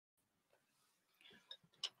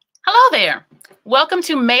Hello there. Welcome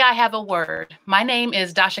to May I Have a Word. My name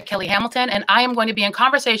is Dasha Kelly Hamilton, and I am going to be in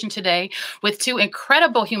conversation today with two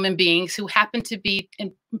incredible human beings who happen to be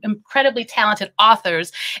incredibly talented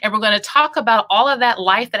authors. And we're going to talk about all of that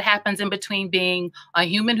life that happens in between being a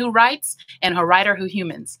human who writes and a writer who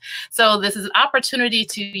humans. So this is an opportunity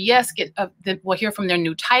to, yes, we'll hear from their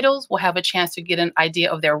new titles. We'll have a chance to get an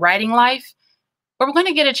idea of their writing life. But we're going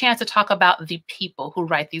to get a chance to talk about the people who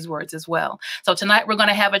write these words as well. So tonight we're going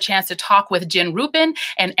to have a chance to talk with Jen Rubin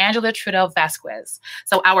and Angela Trudell Vasquez.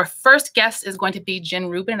 So our first guest is going to be Jen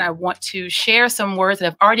Rubin. I want to share some words that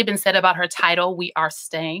have already been said about her title, We Are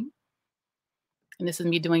Staying. And this is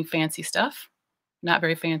me doing fancy stuff. Not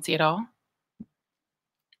very fancy at all.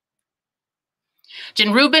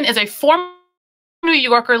 Jen Rubin is a former New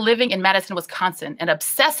Yorker living in Madison, Wisconsin, an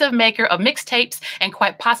obsessive maker of mixtapes and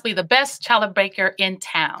quite possibly the best child baker in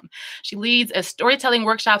town. She leads storytelling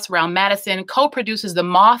workshops around Madison, co-produces The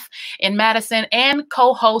Moth in Madison, and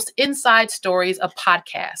co-hosts Inside Stories, a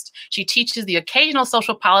podcast. She teaches the occasional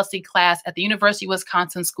social policy class at the University of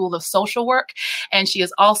Wisconsin School of Social Work, and she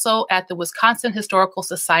is also at the Wisconsin Historical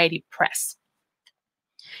Society Press.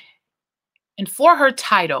 And for her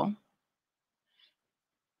title,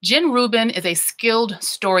 Jen Rubin is a skilled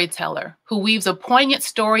storyteller who weaves a poignant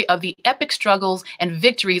story of the epic struggles and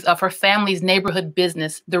victories of her family's neighborhood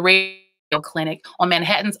business, the Radio Clinic on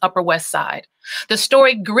Manhattan's Upper West Side. The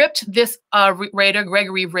story gripped this writer,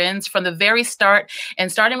 Gregory Renz, from the very start,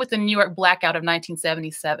 and starting with the New York blackout of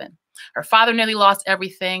 1977. Her father nearly lost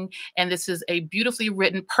everything, and this is a beautifully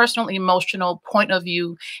written, personal, emotional point of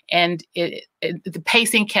view, and the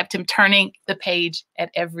pacing kept him turning the page at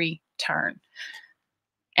every turn.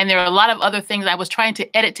 And there are a lot of other things. I was trying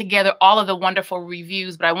to edit together all of the wonderful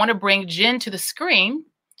reviews, but I want to bring Jen to the screen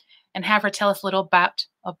and have her tell us a little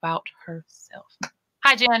about herself.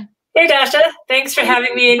 Hi, Jen. Hey, Dasha. Thanks for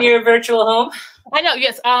having me in your virtual home. I know,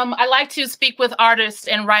 yes. I like to speak with artists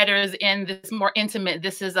and writers in this more intimate.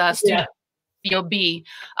 This is a studio B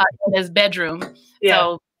in his bedroom. Yeah.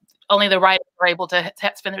 So only the writers are able to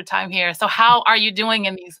spend their time here. So how are you doing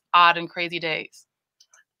in these odd and crazy days?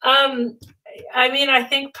 I mean, I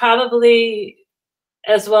think probably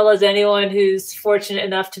as well as anyone who's fortunate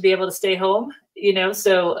enough to be able to stay home, you know,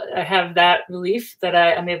 so I have that relief that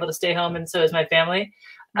I'm able to stay home, and so is my family.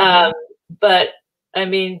 Mm-hmm. But I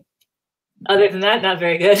mean, other than that, not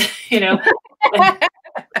very good, you know.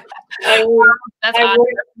 I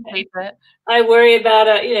worry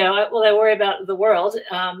about, you know, I worry about the world,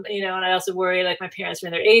 you know, and I also worry, like, my parents are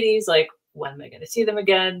in their 80s, like, when am I going to see them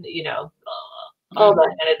again, you know, all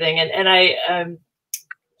that kind of thing. And I'm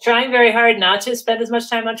trying very hard not to spend as much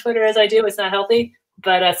time on Twitter as I do. It's not healthy,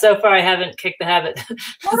 but so far I haven't kicked the habit.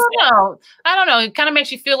 I don't know. It kind of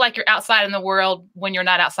makes you feel like you're outside in the world when you're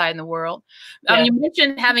not outside in the world. You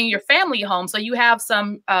mentioned having your family home. So you have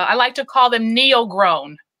some, I like to call them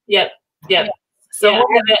neo-grown. Yep. So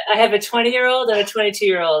I have a 20-year-old and a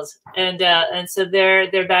 22-year-old. And so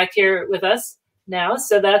they're back here with us now.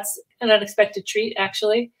 So that's an unexpected treat,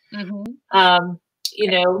 actually. Mm-hmm.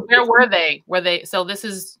 You know, where were they? So this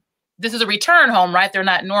is a return home, right? They're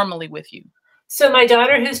not normally with you. So my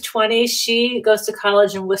daughter, who's 20, she goes to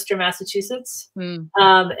college in Worcester, Massachusetts,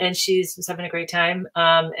 and she's having a great time.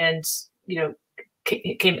 And you know,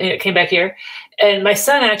 came back here. And my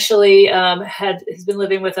son actually has been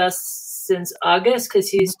living with us since August because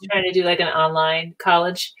he's trying to do like an online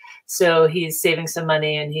college. So he's saving some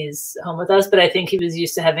money and he's home with us. But I think he was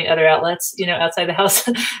used to having other outlets, you know, outside the house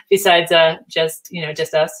besides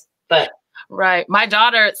just us. But right. My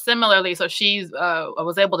daughter, similarly, so she's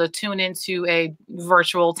was able to tune into a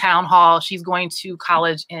virtual town hall. She's going to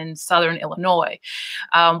college in Southern Illinois,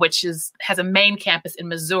 which has a main campus in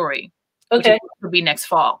Missouri. Okay. Which will be next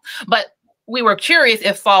fall. But we were curious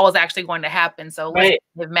if fall was actually going to happen. So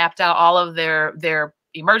they've mapped out all of their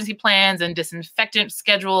emergency plans and disinfectant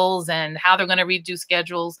schedules and how they're going to redo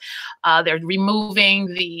schedules. They're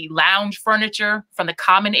removing the lounge furniture from the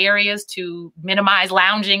common areas to minimize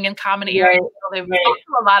lounging in common areas. So they've gone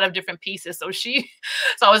through a lot of different pieces. So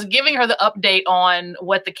I was giving her the update on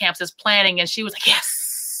what the campus is planning, and she was like,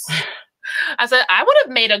 yes. I said, I would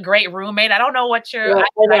have made a great roommate. I don't know what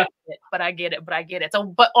but I get it. So,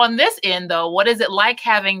 but on this end though, what is it like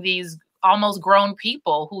having these almost grown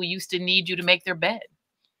people who used to need you to make their bed?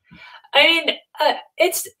 I mean,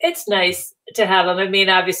 it's nice to have them. I mean,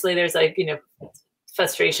 obviously there's like, you know,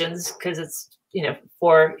 frustrations because it's, you know,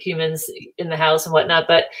 4 humans in the house and whatnot,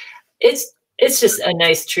 but it's just a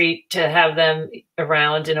nice treat to have them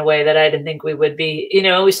around in a way that I didn't think we would be, you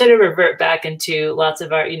know. We sort of revert back into lots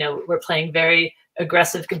of our, you know, we're playing very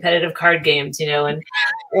aggressive competitive card games, you know, and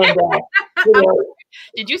you know,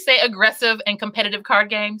 Did you say aggressive and competitive card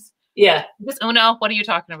games? Yeah. This Uno? What are you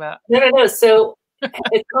talking about? No. So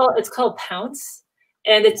it's called Pounce,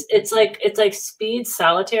 and it's like speed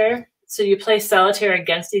solitaire. So you play solitaire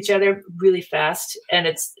against each other really fast, and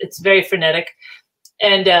it's very frenetic.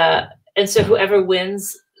 And so whoever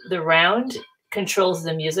wins the round controls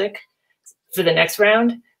the music for the next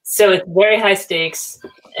round. So it's very high stakes,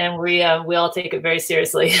 and we all take it very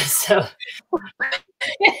seriously. So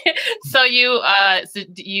so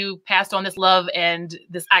you passed on this love and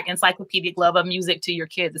this encyclopedic love of music to your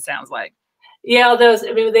kids, it sounds like. Yeah, although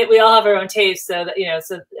I mean, we all have our own tapes, so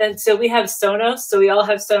that, so we have Sonos, so we all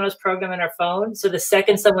have Sonos program in our phone. So the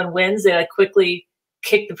second someone wins, they like quickly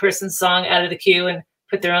kick the person's song out of the queue and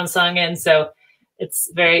put their own song in. So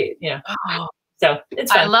it's very, so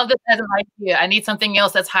it's fun. I love this as an idea. I need something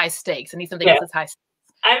else that's high stakes. I need something else that's high stakes.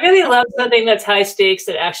 I really love something that's high stakes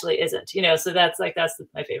that actually isn't, so that's my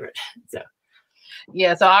favorite. So.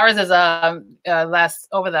 Yeah, so ours is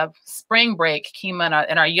over the spring break, Kima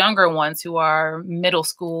and our younger ones who are middle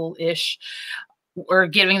school-ish, we're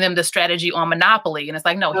giving them the strategy on Monopoly. And it's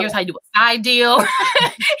like, no, here's how you do a side deal.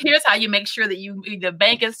 Here's how you make sure that the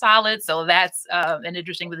bank is solid. So that's an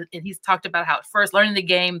interesting, and he's talked about how at first learning the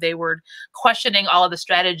game, they were questioning all of the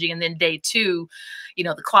strategy. And then day 2,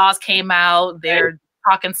 the claws came out, they're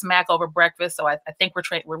talking smack over breakfast. So I think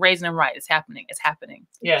we're raising them right. It's happening.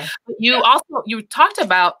 Yeah. You talked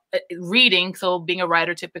about reading. So being a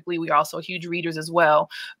writer, typically we're also huge readers as well.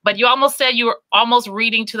 But you almost said you were almost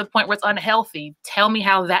reading to the point where it's unhealthy. Tell me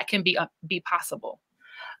how that can be possible.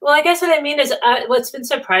 Well, I guess what I mean is what's been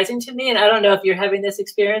surprising to me, and I don't know if you're having this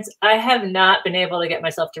experience, I have not been able to get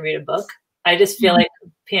myself to read a book. I just feel like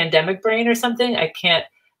pandemic brain or something. I can't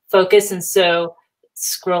focus. And so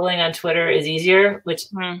scrolling on Twitter is easier, which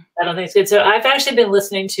I don't think is good. So I've actually been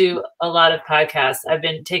listening to a lot of podcasts. I've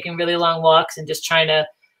been taking really long walks and just trying to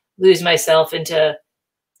lose myself into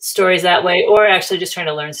stories that way, or actually just trying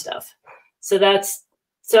to learn stuff. So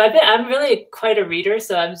I'm really quite a reader.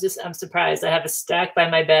 So I'm surprised. I have a stack by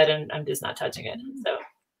my bed and I'm just not touching it. So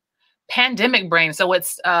pandemic brain. So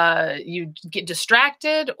it's you get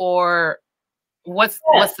distracted, or what's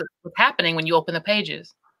happening when you open the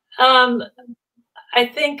pages?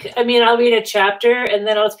 I'll read a chapter and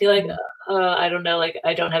then I'll just be like, I don't know, like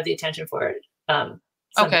I don't have the attention for it.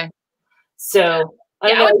 Okay. So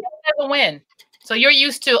I would say that's a win. So you're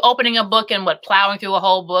used to opening a book and plowing through a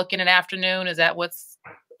whole book in an afternoon? Is that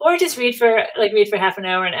or just read for half an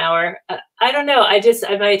hour, an hour. I don't know.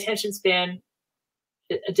 My attention span,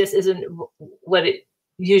 it just isn't what it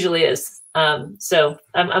usually is. So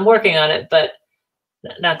I'm working on it, but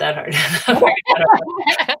not that hard.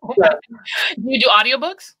 Do you do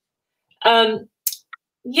audiobooks?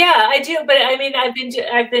 Yeah, I do. But I mean,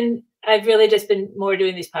 I've really just been more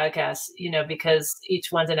doing these podcasts, because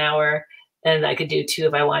each one's an hour and I could do 2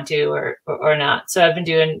 if I want to, or not. So I've been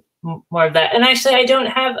doing more of that. And actually I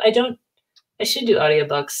should do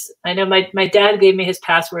audiobooks. I know my dad gave me his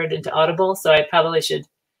password into Audible, so I should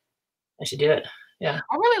do it. Yeah.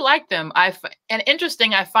 I really like them. And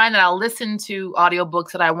interesting, I find that I'll listen to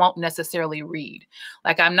audiobooks that I won't necessarily read.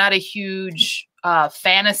 Like I'm not a huge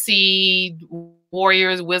fantasy,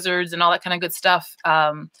 warriors, wizards, and all that kind of good stuff.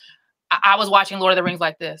 I was watching Lord of the Rings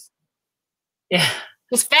like this. Yeah.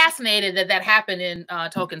 Was fascinated that happened in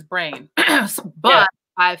Tolkien's brain. But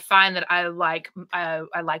I find that I like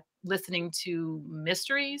listening to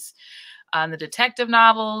mysteries. The detective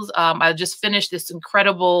novels. I just finished this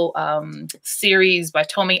incredible series by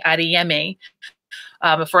Tomi Adeyemi.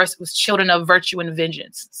 The first was Children of Virtue and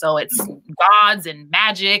Vengeance. So it's gods and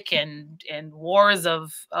magic and wars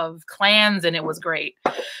of clans, and it was great.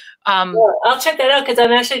 I'll check that out because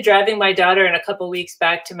I'm actually driving my daughter in a couple weeks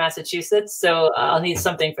back to Massachusetts, so I'll need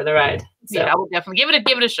something for the ride. So. Yeah, I will definitely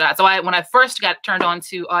give it a shot. So when I first got turned on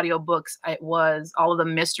to audiobooks, it was all of the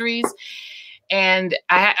mysteries. And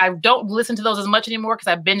I don't listen to those as much anymore because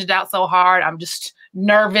I binged out so hard. I'm just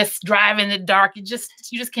nervous driving in the dark. You just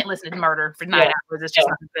can't listen to murder for 9 hours. It's just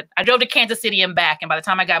not good. I drove to Kansas City and back, and by the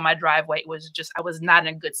time I got my driveway, I was not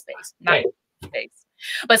in a good space.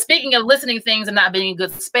 But speaking of listening to things and not being in a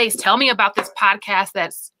good space, tell me about this podcast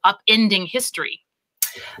that's upending history.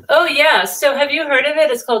 Oh yeah. So have you heard of it?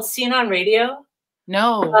 It's called Scene on Radio.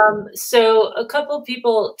 No. So a couple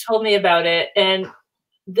people told me about it, and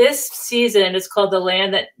this season is called The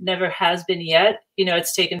Land That Never Has Been Yet.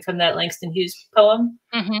 It's taken from that Langston Hughes poem.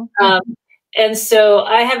 And so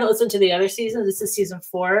I haven't listened to the other seasons. This is season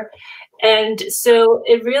 4. And so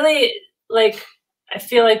it really, I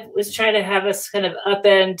feel like was trying to have us kind of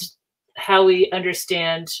upend how we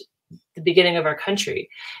understand the beginning of our country,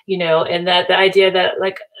 and that the idea that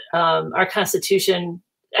our Constitution,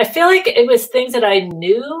 I feel like it was things that I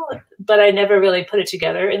knew, but I never really put it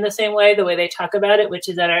together in the same way, the way they talk about it, which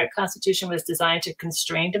is that our Constitution was designed to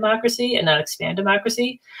constrain democracy and not expand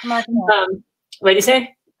democracy. What do you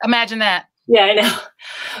say? Imagine that. Yeah, I know.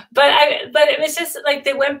 But it was just like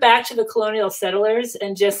they went back to the colonial settlers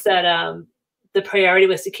and just said the priority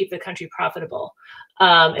was to keep the country profitable.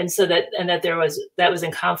 And so that was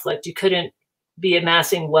in conflict. You couldn't be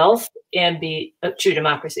amassing wealth and be a true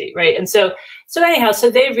democracy, right? And so anyhow, so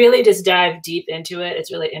they really just dive deep into it.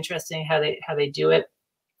 It's really interesting how they do it,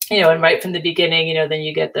 and right from the beginning, then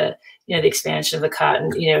you get the the expansion of the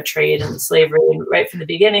cotton trade and slavery, and right from the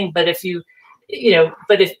beginning. But if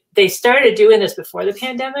if they started doing this before the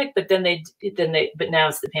pandemic, but now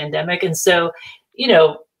it's the pandemic, and so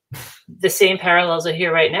the same parallels are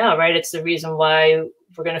here right now, right? It's the reason why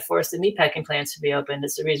we're going to force the meatpacking plants to be open.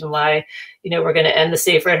 It's the reason why, we're going to end the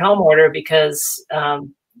safer at home order because,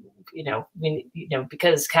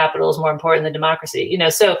 because capital is more important than democracy,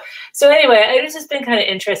 So anyway, it's just been kind of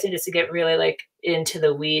interesting just to get really like into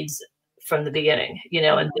the weeds from the beginning,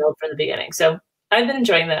 and build from the beginning. So I've been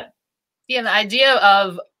enjoying that. Yeah. The idea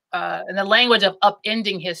of, and the language of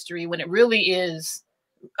upending history when it really is,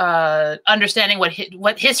 understanding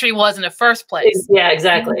what history was in the first place. Yeah,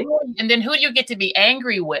 exactly. And then who do you get to be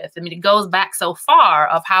angry with? I mean, it goes back so far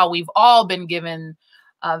of how we've all been given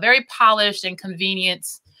very polished and convenient.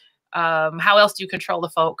 How else do you control the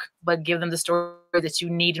folk but give them the story that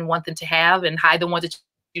you need and want them to have, and hide the ones that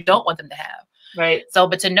you don't want them to have? Right. So,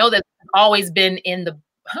 but to know that it's always been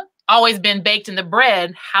baked in the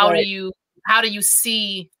bread. How do you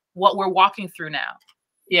see what we're walking through now?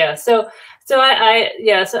 Yeah. So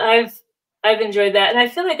I've enjoyed that. And I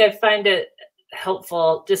feel like I find it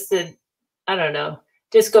helpful just to, I don't know,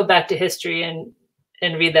 just go back to history and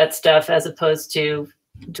read that stuff as opposed to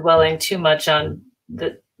dwelling too much on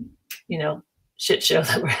the, shit show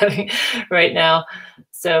that we're having right now.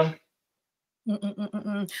 So.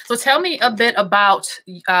 So tell me a bit about,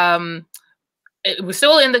 we're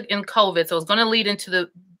still in COVID, so it's going to lead into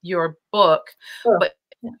your book, but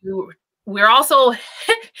we're also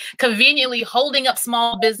conveniently holding up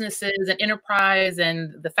small businesses and enterprise,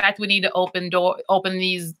 and the fact we need to open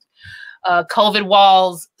these COVID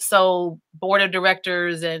walls so board of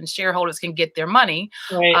directors and shareholders can get their money.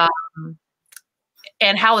 Right.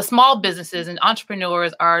 And how the small businesses and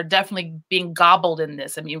entrepreneurs are definitely being gobbled in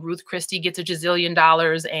this. I mean, Ruth Christie gets $1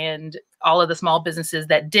 gazillion and all of the small businesses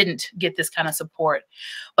that didn't get this kind of support.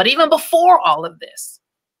 But even before all of this,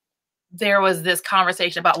 there was this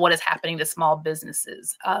conversation about what is happening to small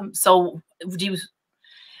businesses. So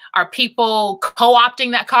are people co-opting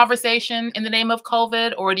that conversation in the name of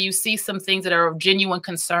COVID, or do you see some things that are of genuine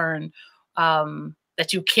concern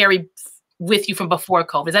that you carry with you from before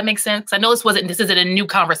COVID? Does that make sense? I know this isn't a new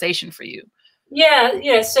conversation for you.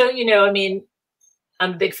 Yeah. So, I mean,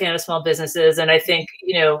 I'm a big fan of small businesses, and I think,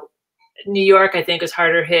 New York, I think, is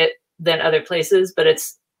harder hit than other places, but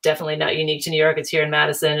it's definitely not unique to New York. It's here in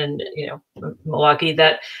Madison and, Milwaukee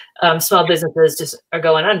that small businesses just are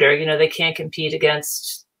going under. They can't compete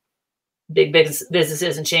against big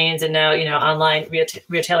businesses and chains and now, online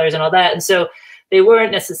retailers and all that. And so they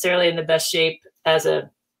weren't necessarily in the best shape as a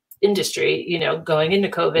industry, going into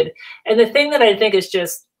COVID. And the thing that I think is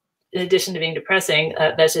just, in addition to being depressing,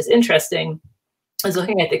 that's just interesting, is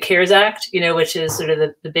looking at the CARES Act, which is sort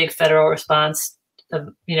of the big federal response of,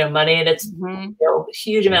 money. And it's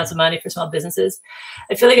huge amounts of money for small businesses.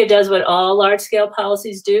 I feel like it does what all large scale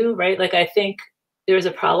policies do, right? Like, I think there's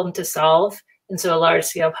a problem to solve. And so a large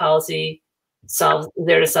scale policy is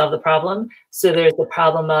there to solve the problem. So there's the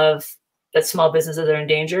problem of that small businesses are in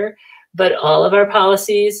danger. But all of our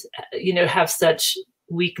policies, have such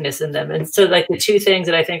weakness in them. And so, like, the two things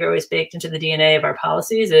that I think are always baked into the DNA of our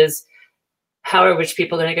policies is, how are rich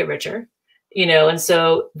people going to get richer? And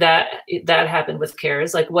so that happened with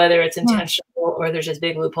CARES, like whether it's intentional or there's just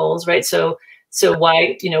big loopholes, right? So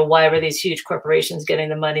why were these huge corporations getting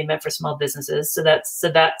the money meant for small businesses? So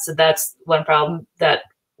that's one problem that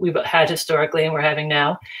we've had historically and we're having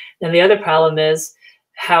now. And the other problem is,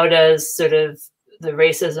 how does sort of the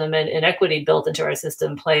racism and inequity built into our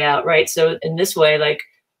system play out, right? So in this way, like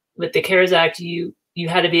with the CARES Act, you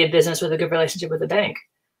had to be a business with a good relationship with a bank.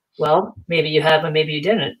 Well, maybe you have, and maybe you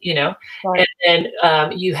didn't, Right. And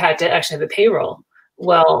then you had to actually have a payroll.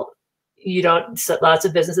 Well, lots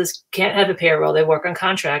of businesses can't have a payroll. They work on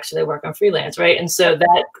contracts or they work on freelance, right? And so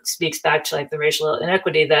that speaks back to like the racial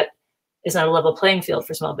inequity that is not a level playing field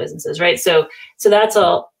for small businesses, right? So that's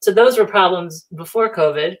all. So those were problems before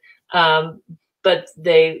COVID. But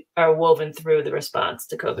they are woven through the response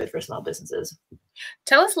to COVID for small businesses.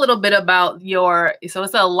 Tell us a little bit about so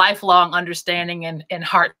it's a lifelong understanding and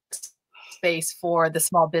heart space for the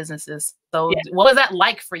small businesses. So what was that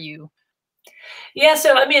like for you? Yeah,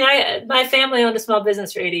 so I mean, my family owned a small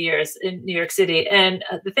business for 80 years in New York City, and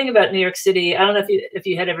the thing about New York City, I don't know if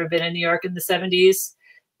you had ever been in New York in the 70s,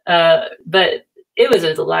 but it was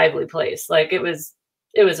a lively place. Like it was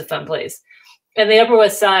a fun place. And the Upper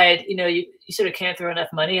West Side, you know, you sort of can't throw enough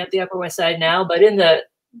money at the Upper West Side now, but when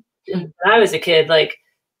I was a kid, like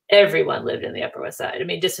everyone lived in the Upper West Side. I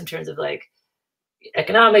mean, just in terms of like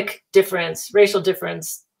economic difference, racial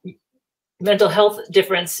difference, mental health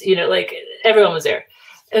difference, you know, like everyone was there.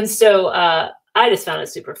 And so I just found it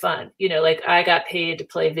super fun. You know, like I got paid to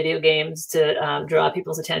play video games to draw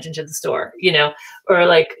people's attention to the store, you know, or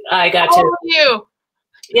like I got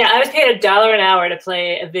yeah, I was paid $1 an hour to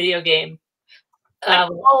play a video game. How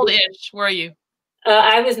old-ish were you?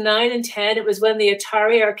 I was 9 and 10. It was when the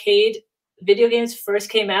Atari arcade video games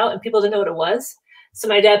first came out and people didn't know what it was. So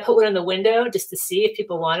my dad put one in the window just to see if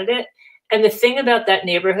people wanted it. And the thing about that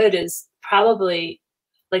neighborhood is probably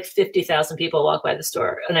like 50,000 people walk by the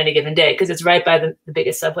store on any given day because it's right by the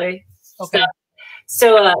biggest subway. Okay.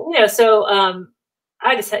 So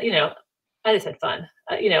I just had fun.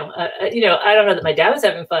 I don't know that my dad was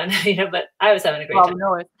having fun, you know, but I was having a great time.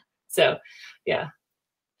 Know it. So, yeah.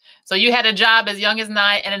 So you had a job as young as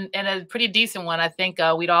 9 and a pretty decent one. I think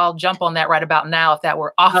we'd all jump on that right about now if that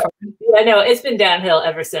were offered. I know it's been downhill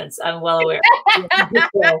ever since. I'm well aware. They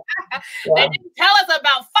didn't tell us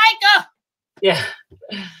about FICA. Yeah.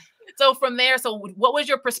 So from there, so what was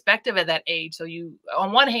your perspective at that age? So you,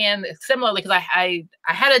 on one hand, similarly, because I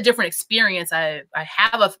had a different experience.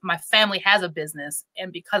 My family has a business,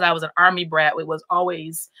 and because I was an Army brat, it was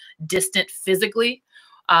always distant physically.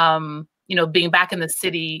 You know, being back in the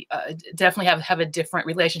city, definitely have a different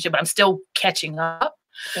relationship, but I'm still catching up.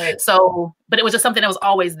 Right. So, but it was just something that was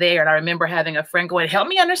always there. And I remember having a friend going, help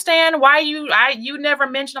me understand why you never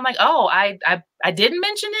mentioned. I'm like, oh, I didn't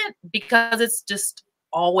mention it because it's just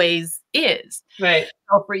always is. Right.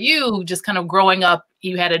 So for you, just kind of growing up,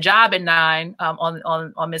 you had a job at 9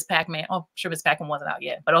 on Miss Pac-Man. Oh, sure, Miss Pac-Man wasn't out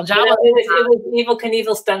yet, but on job. No, it was Evel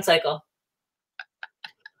Knievel Stunt Cycle.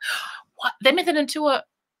 What? They made it into a,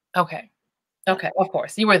 okay. Okay, of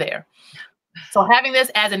course, you were there. So having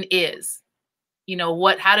this as an is, you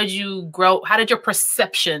know, how did you grow? How did your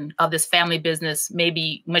perception of this family business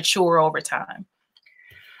maybe mature over time?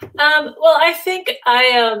 Well, I think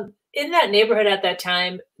in that neighborhood at that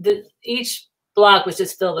time, each block was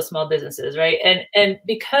just filled with small businesses, right? And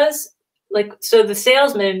because so the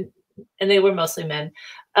salesmen, and they were mostly men,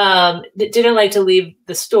 didn't like to leave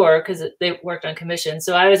the store because they worked on commission.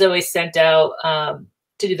 So I was always sent out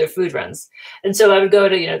to do their food runs. And so I would go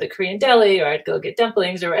to, you know, the Korean deli, or I'd go get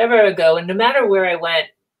dumplings, or wherever I would go. And no matter where I went,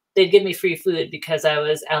 they'd give me free food because I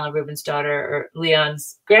was Alan Rubin's daughter or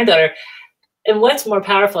Leon's granddaughter. And what's more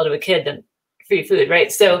powerful to a kid than free food,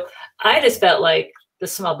 right? So I just felt like the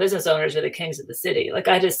small business owners are the kings of the city. Like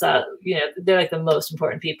I just thought, you know, they're like the most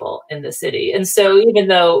important people in the city. And so even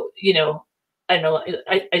though, you know,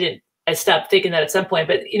 I stopped thinking that at some point,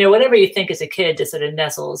 but you know, whatever you think as a kid just sort of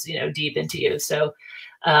nestles, you know, deep into you. So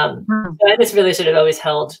so I just really sort of always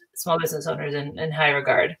held small business owners in high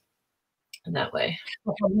regard in that way.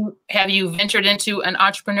 Have you ventured into an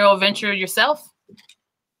entrepreneurial venture yourself?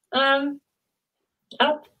 I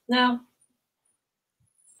don't know.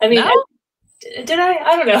 I mean, no? Did I?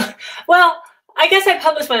 I don't know. Well, I guess I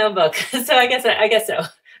published my own book, so I guess so.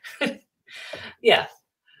 Yeah,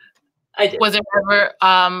 I did. Was there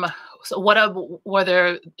ever so were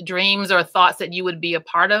there dreams or thoughts that you would be a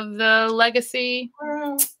part of the legacy?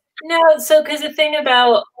 No. So, because the thing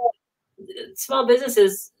about small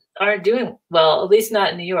businesses aren't doing well, at least not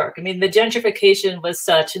in New York. I mean, the gentrification was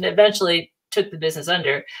such, and eventually took the business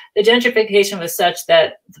under. The gentrification was such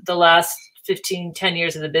that the last 10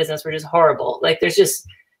 years of the business were just horrible. Like there's just,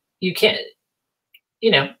 you can't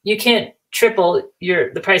triple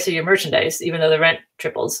the price of your merchandise, even though the rent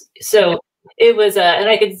triples. So it was,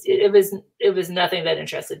 it was nothing that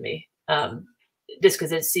interested me, just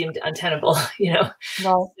because it seemed untenable, you know?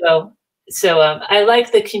 No. So I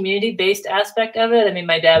like the community-based aspect of it. I mean,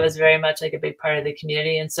 my dad was very much like a big part of the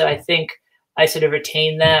community. And so I think I sort of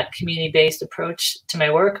retained that community-based approach to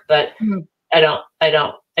my work, but I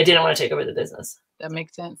didn't want to take over the business. That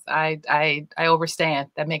makes sense. I understand.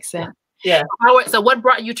 That makes sense. Yeah. So what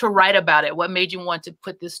brought you to write about it? What made you want to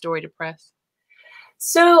put this story to press?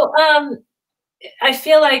 So I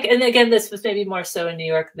feel like, and again, this was maybe more so in New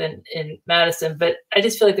York than in Madison, but I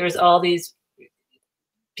just feel like there was all these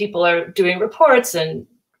people are doing reports and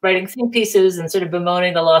writing think pieces and sort of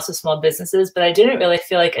bemoaning the loss of small businesses, but I didn't really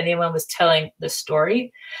feel like anyone was telling the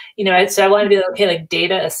story. You know, so I wanted to be like, okay, like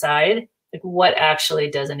data aside, like what actually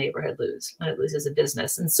does a neighborhood lose when it loses a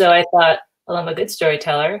business? And so I thought, well, I'm a good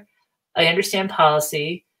storyteller. I understand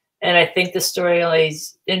policy. And I think the story only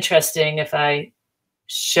is interesting if I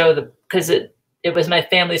show because it was my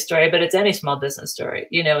family story, but it's any small business story,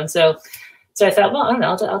 you know? And so I thought, well, I don't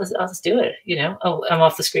know, I'll just do it, you know? Oh, I'm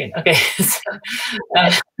off the screen. Okay. So,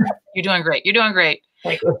 you're doing great. You're doing great.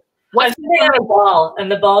 Thank you. I'm sitting on a ball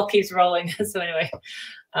and the ball keeps rolling. So anyway.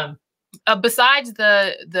 Besides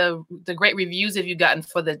the great reviews that you've gotten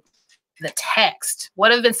for the text,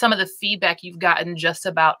 what have been some of the feedback you've gotten just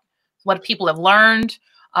about what people have learned,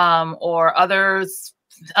 or other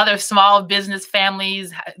small business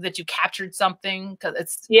families that you captured something? Because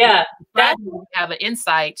it's that you have an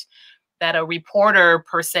insight that a reporter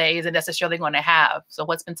per se isn't necessarily going to have. So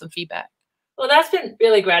what's been some feedback? Well, that's been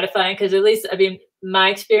really gratifying because at least, I mean, my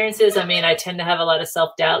experiences, I mean, I tend to have a lot of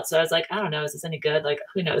self-doubt. So I was like, I don't know, is this any good? Like,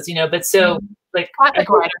 who knows, you know, but so like,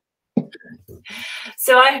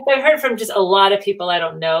 so I've heard from just a lot of people I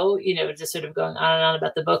don't know, you know, just sort of going on and on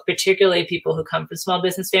about the book, particularly people who come from small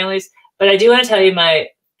business families. But I do want to tell you my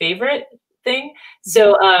favorite thing.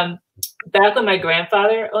 So back when my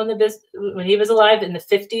grandfather owned the business, when he was alive in the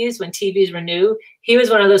 50s, when TVs were new, he was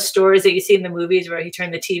one of those stores that you see in the movies where he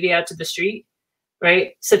turned the TV out to the street,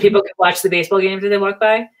 right? So people could watch the baseball games as they walk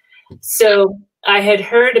by. So I had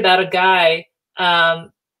heard about a guy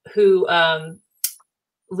who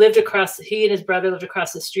lived across, he and his brother lived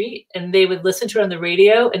across the street, and they would listen to it on the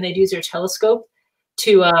radio and they'd use their telescope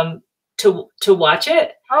to watch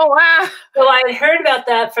it. Oh, wow. So I had heard about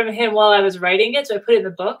that from him while I was writing it. So I put it in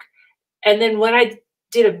the book. And then when I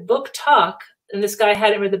did a book talk, and this guy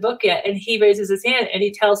hadn't read the book yet, and he raises his hand and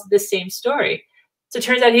he tells this same story. So it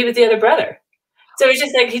turns out he was the other brother. So it's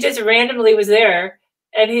just like, he just randomly was there.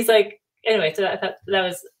 And he's like, anyway, so I thought that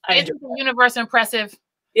was. Universe impressive.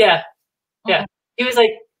 Yeah. Yeah. Okay. He was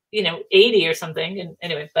like, you know, 80 or something. And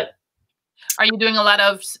anyway, but. Are you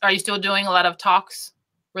still doing a lot of talks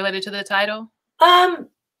related to the title?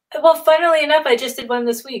 Well, funnily enough, I just did one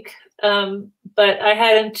this week. But I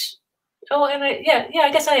hadn't. Oh, and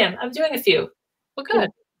I guess I am. I'm doing a few. Well, good.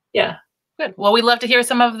 Yeah. Good. Well, we'd love to hear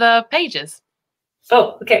some of the pages.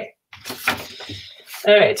 Oh, okay.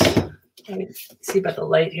 All right. Let me see about the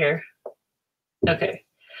light here. Okay.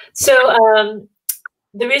 So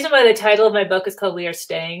the reason why the title of my book is called We Are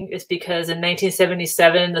Staying is because in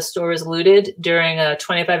 1977, the store was looted during a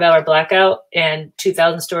 25-hour blackout, and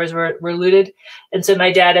 2,000 stores were looted. And so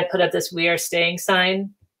my dad had put up this We Are Staying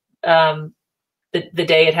sign the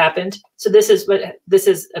day it happened. So this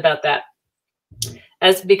is about that.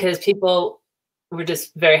 Because people were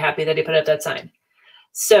just very happy that he put up that sign.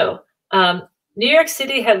 So New York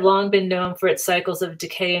City had long been known for its cycles of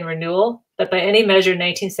decay and renewal, but by any measure,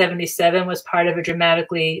 1977 was part of a dramatic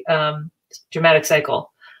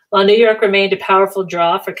cycle. While New York remained a powerful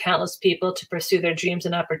draw for countless people to pursue their dreams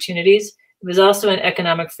and opportunities, it was also an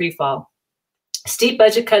economic freefall. Steep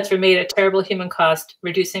budget cuts were made at terrible human cost,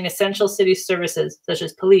 reducing essential city services such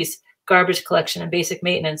as police, garbage collection, and basic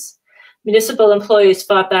maintenance. Municipal employees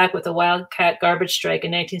fought back with a wildcat garbage strike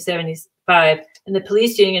in 1975, and the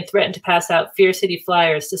police union threatened to pass out Fear City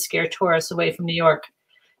flyers to scare tourists away from New York.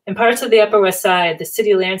 In parts of the Upper West Side, the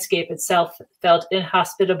city landscape itself felt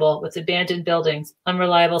inhospitable with abandoned buildings,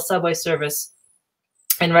 unreliable subway service,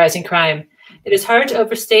 and rising crime. It is hard to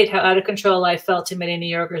overstate how out of control life felt to many New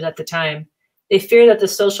Yorkers at the time. They feared that the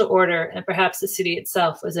social order, and perhaps the city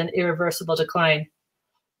itself, was in irreversible decline.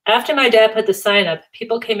 After my dad put the sign up,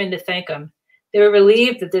 people came in to thank him. They were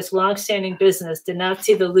relieved that this long-standing business did not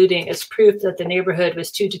see the looting as proof that the neighborhood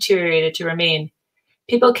was too deteriorated to remain.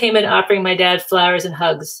 People came in offering my dad flowers and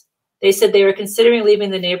hugs. They said they were considering leaving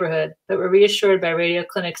the neighborhood, but were reassured by Radio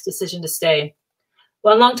Clinic's decision to stay.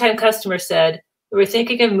 One longtime customer said, "We were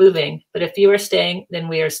thinking of moving, but if you are staying, then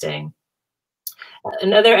we are staying."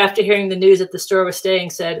 Another, after hearing the news that the store was staying,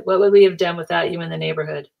 said, "What would we have done without you in the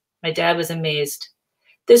neighborhood?" My dad was amazed.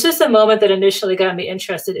 This was the moment that initially got me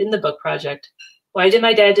interested in the book project. Why did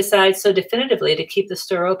my dad decide so definitively to keep the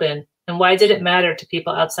store open? And why did it matter to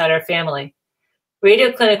people outside our family?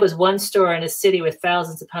 Radio Clinic was one store in a city with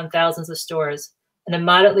thousands upon thousands of stores, and a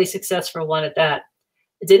moderately successful one at that.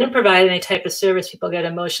 It didn't provide any type of service people get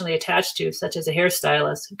emotionally attached to, such as a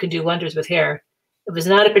hairstylist who can do wonders with hair. It was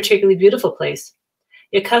not a particularly beautiful place.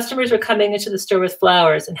 Yet customers were coming into the store with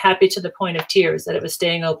flowers and happy to the point of tears that it was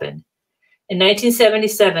staying open. In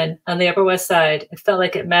 1977, on the Upper West Side, it felt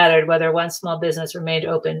like it mattered whether one small business remained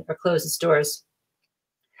open or closed its doors.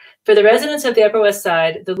 For the residents of the Upper West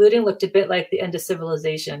Side, the looting looked a bit like the end of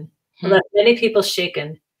civilization. It left many people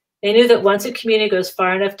shaken. They knew that once a community goes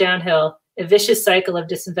far enough downhill, a vicious cycle of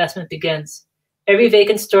disinvestment begins. Every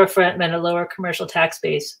vacant storefront meant a lower commercial tax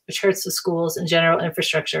base, which hurts the schools and general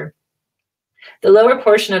infrastructure. The lower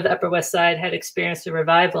portion of the Upper West Side had experienced a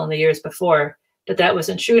revival in the years before, but that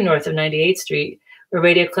wasn't true north of 98th Street, where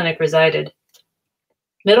Radio Clinic resided.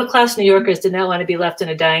 Middle-class New Yorkers did not want to be left in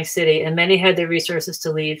a dying city, and many had the resources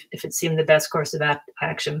to leave if it seemed the best course of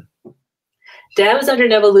action. Dad was under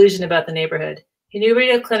no illusion about the neighborhood. He knew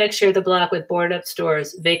Radio Clinic shared the block with boarded-up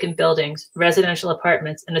stores, vacant buildings, residential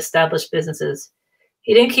apartments, and established businesses.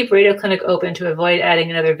 He didn't keep Radio Clinic open to avoid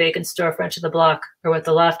adding another vacant storefront to the block or with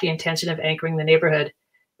the lofty intention of anchoring the neighborhood. It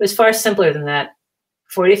was far simpler than that.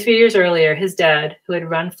 43 years earlier, his dad, who had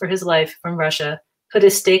run for his life from Russia, put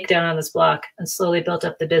his stake down on this block and slowly built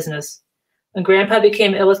up the business. When Grandpa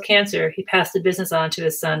became ill with cancer, he passed the business on to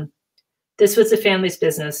his son. This was the family's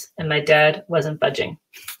business, and my dad wasn't budging.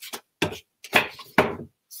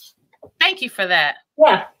 Thank you for that.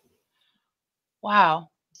 Yeah. Wow.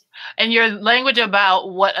 And your language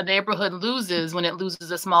about what a neighborhood loses when it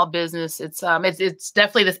loses a small business, it's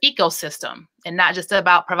definitely this ecosystem, and not just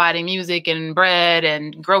about providing music and bread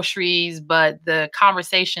and groceries, but the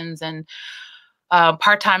conversations and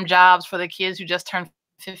part-time jobs for the kids who just turned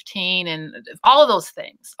 15 and all of those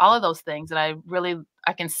things. And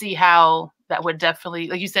I can see how that would definitely,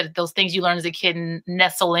 like you said, those things you learn as a kid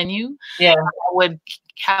nestle in you. Yeah. That would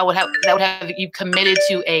have you committed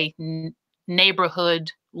to a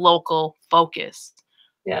neighborhood local focus.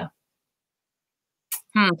 Yeah.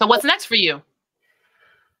 So what's next for you?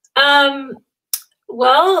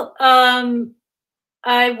 Well,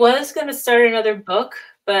 I was going to start another book,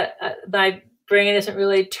 but my brain isn't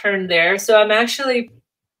really turned there. So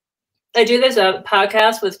I do this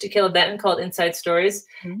podcast with Tequila Benton called Inside Stories.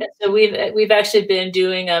 Mm-hmm. So we've actually been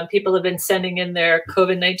doing, people have been sending in their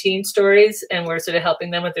COVID-19 stories, and we're sort of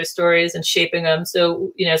helping them with their stories and shaping them.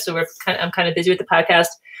 So, I'm kind of busy with the podcast,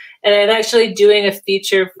 and I'm actually doing a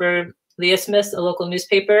feature for the Isthmus, a local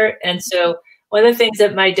newspaper. And so one of the things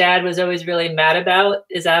that my dad was always really mad about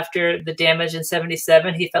is after the damage in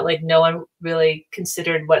 77, he felt like no one really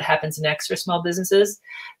considered what happens next for small businesses.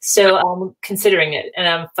 So I'm considering it, and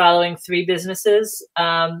I'm following 3 businesses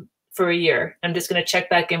for a year. I'm just going to check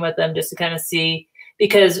back in with them just to kind of see,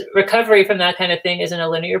 because recovery from that kind of thing isn't a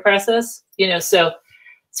linear process, so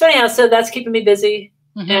anyhow, so that's keeping me busy.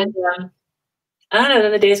 Mm-hmm. And I don't know,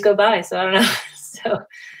 then the days go by. So I don't know. So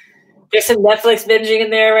there's some Netflix binging in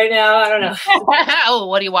there right now. I don't know. Oh,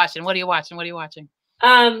 what are you watching?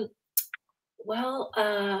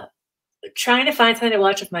 Trying to find something to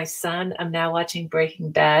watch with my son. I'm now watching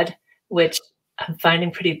Breaking Bad, which I'm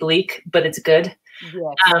finding pretty bleak, but it's good.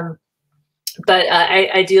 Yes. But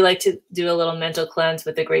I do like to do a little mental cleanse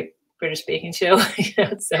with the Great British Baking Show.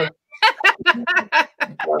 So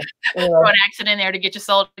throw an accent in there to get your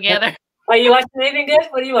soul together. Are you watching anything good?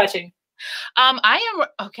 What are you watching?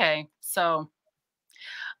 So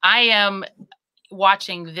I am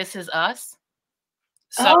watching This Is Us.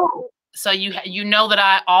 So you know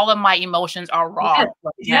that all of my emotions are raw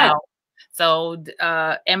right now. So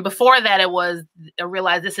and before that, I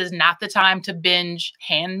realized this is not the time to binge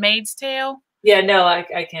Handmaid's Tale. Yeah, no, I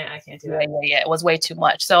can't do that. Yeah, it was way too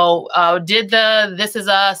much. So did the This Is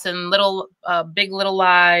Us and Big Little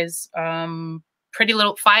Lies, Pretty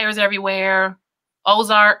Little Fires Everywhere,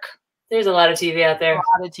 Ozark. There's a lot of TV out there. A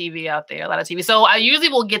lot of TV. So I usually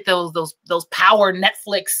will get those power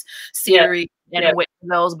Netflix series and with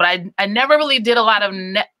those, but I never really did a lot of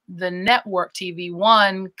the network TV.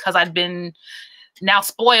 One, because I'd been now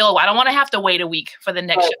spoiled. I don't want to have to wait a week for the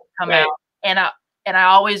next show to come out. And I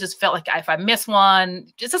always just felt like if I miss one,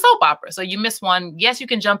 it's a soap opera. So you miss one, yes, you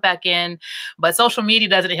can jump back in, but social media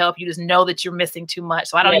doesn't help. You just know that you're missing too much.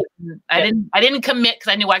 So I didn't commit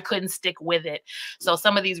because I knew I couldn't stick with it. So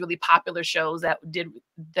some of these really popular shows that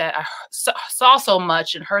I saw so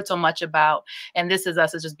much and heard so much about, and This Is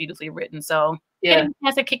Us is just beautifully written. So getting a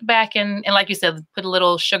chance to kick back and like you said, put a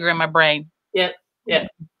little sugar in my brain. Yeah. Yeah.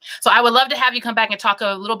 So I would love to have you come back and talk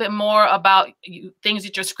a little bit more about things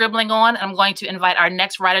that you're scribbling on. I'm going to invite our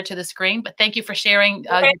next writer to the screen, but thank you for sharing.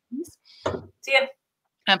 Your piece. See ya.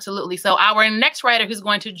 Absolutely. So our next writer who's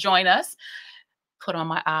going to join us, put on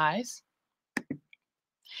my eyes.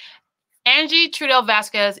 Angie Trudell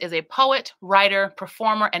Vasquez is a poet, writer,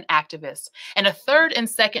 performer, and activist, and a 3rd and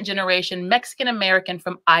 2nd generation Mexican-American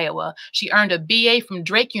from Iowa. She earned a BA from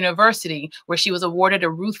Drake University, where she was awarded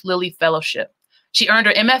a Ruth Lilly Fellowship. She earned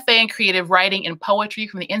her MFA in creative writing and poetry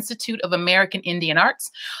from the Institute of American Indian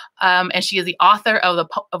Arts. And she is the author of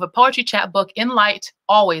a poetry chapbook, In Light,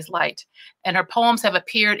 Always Light. And her poems have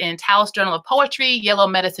appeared in Taos Journal of Poetry, Yellow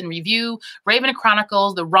Medicine Review, Raven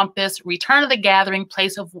Chronicles, The Rumpus, Return of the Gathering,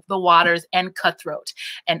 Place of the Waters, and Cutthroat.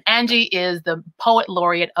 And Angie is the Poet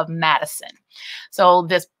Laureate of Madison. So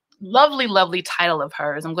this lovely, lovely title of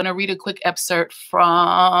hers. I'm going to read a quick excerpt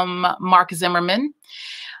from Mark Zimmerman.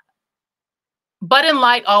 But In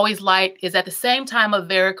Light, Always Light is at the same time a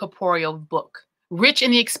very corporeal book, rich in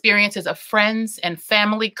the experiences of friends and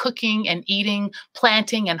family, cooking and eating,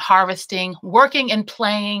 planting and harvesting, working and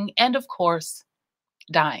playing, and of course,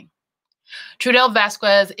 dying. Trudell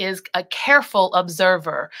Vasquez is a careful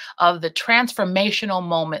observer of the transformational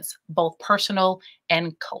moments, both personal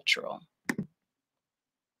and cultural.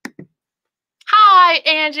 Hi,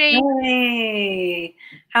 Angie. Hey,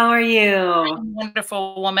 how are you?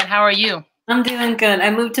 Wonderful woman. How are you? I'm doing good. I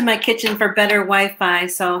moved to my kitchen for better Wi-Fi,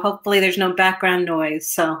 so hopefully there's no background noise.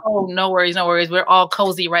 So oh, no worries, no worries. We're all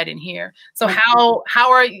cozy right in here. So how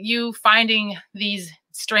are you finding these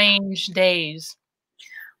strange days?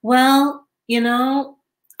 Well, you know,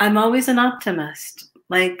 I'm always an optimist.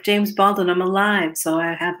 Like James Baldwin, I'm alive, so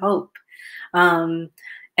I have hope.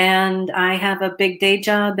 And I have a big day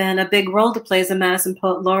job and a big role to play as a Madison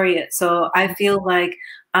Poet Laureate. So I feel like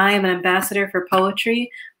I am an ambassador for poetry,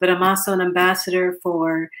 but I'm also an ambassador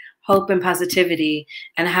for hope and positivity.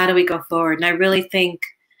 And how do we go forward? And I really think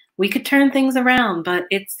we could turn things around, but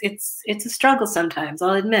it's a struggle sometimes,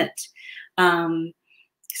 I'll admit.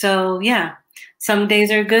 So yeah, some days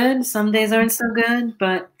are good, some days aren't so good,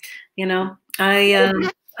 but you know, I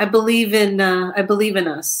believe in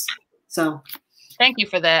us. So. Thank you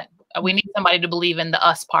for that. We need somebody to believe in the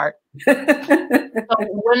us part. So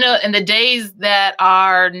in the days that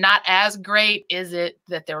are not as great, is it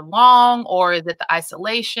that they're long, or is it the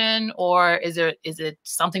isolation, or is it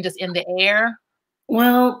something just in the air?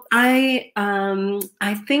 Well, I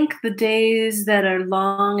think the days that are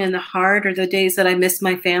long and hard are the days that I miss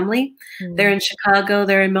my family. Mm. They're in Chicago,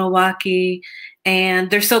 they're in Milwaukee, and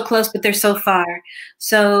they're so close, but they're so far.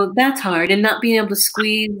 So that's hard. And not being able to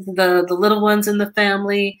squeeze the little ones in the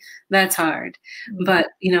family, that's hard. Mm. But,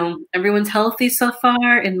 you know, everyone's healthy so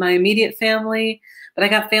far in my immediate family. But I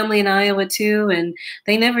got family in Iowa too, and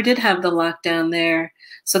they never did have the lockdown there.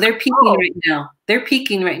 So they're peaking right now. They're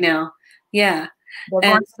peaking right now. Yeah.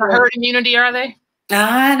 And herd immunity, are they?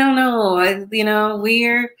 I don't know. You know, we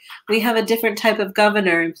have a different type of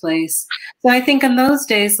governor in place. So I think in those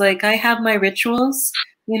days, like I have my rituals,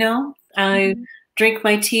 you know, I drink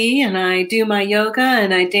my tea and I do my yoga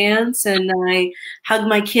and I dance and I hug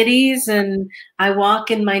my kitties and I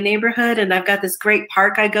walk in my neighborhood and I've got this great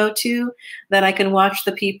park I go to that I can watch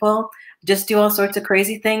the people just do all sorts of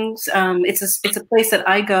crazy things. It's a place that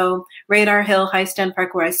I go, Radar Hill High Stand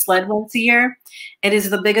Park, where I sled once a year. It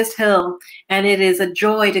is the biggest hill, and it is a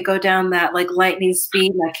joy to go down that like lightning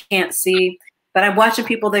speed. I can't see, but I'm watching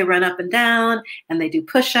people. They run up and down, and they do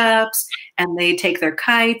push-ups, and they take their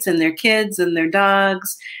kites and their kids and their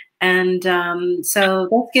dogs, and so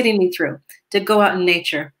that's getting me through to go out in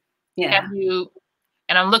nature. Yeah. Have you?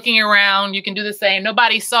 And I'm looking around. You can do the same.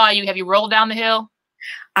 Nobody saw you. Have you rolled down the hill?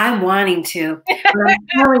 I'm wanting to. I'm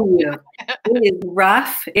telling you, it is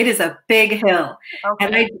rough. It is a big hill.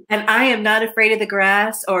 Okay. And I am not afraid of the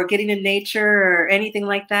grass or getting in nature or anything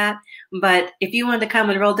like that. But if you wanted to come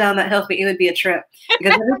and roll down that hill, it would be a trip.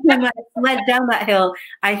 Because every time I sled down that hill,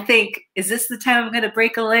 I think, is this the time I'm going to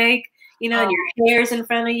break a leg? You know, and your hair's in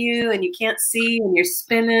front of you and you can't see and you're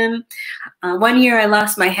spinning. One year I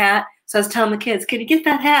lost my hat. So I was telling the kids, can you get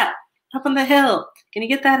that hat up on the hill? Can you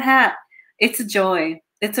get that hat? It's a joy.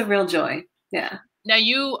 It's a real joy. Yeah. Now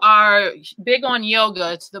you are big on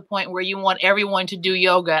yoga to the point where you want everyone to do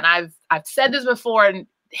yoga. And I've said this before, and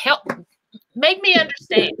make me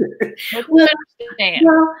understand. Well,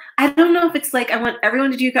 I don't know if it's like I want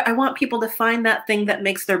everyone to do yoga. I want people to find that thing that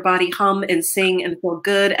makes their body hum and sing and feel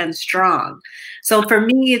good and strong. So for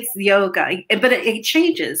me, it's yoga, but it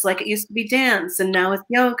changes. Like it used to be dance, and now it's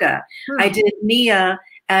yoga. I did Nia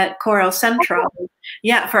at Coral Central,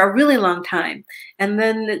 yeah, for a really long time. And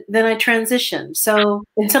then I transitioned. So,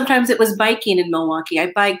 and sometimes it was biking in Milwaukee.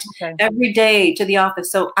 I biked every day to the office.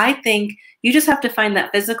 So I think you just have to find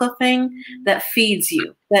that physical thing that feeds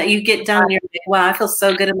you, that you get done and you're like, wow, I feel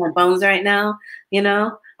so good in my bones right now. You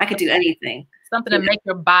know, I could do anything. Something to make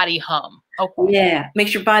your body hum. Okay. Yeah,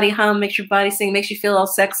 makes your body hum, makes your body sing, makes you feel all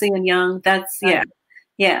sexy and young. That's,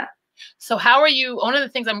 yeah. So how are you? One of the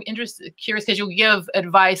things I'm curious, because you'll give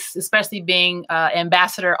advice, especially being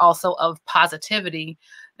ambassador also of positivity,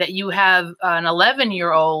 that you have an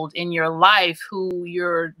 11-year-old in your life who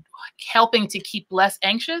you're helping to keep less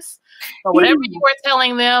anxious. But whatever you were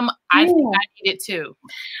telling them, I think I need it too.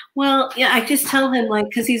 Well, yeah, I just tell him, like,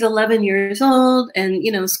 because he's 11 years old and,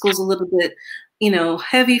 you know, school's a little bit, you know,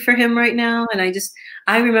 heavy for him right now. And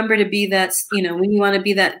I remember to be that, you know, when you want to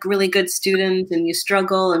be that really good student and you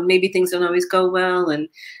struggle and maybe things don't always go well. And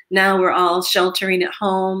now we're all sheltering at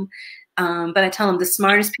home. But I tell him the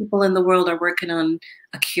smartest people in the world are working on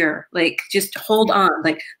a cure. Like, just hold on.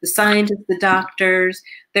 Like, the scientists, the doctors,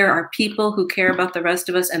 there are people who care about the rest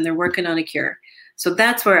of us and they're working on a cure. So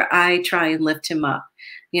that's where I try and lift him up.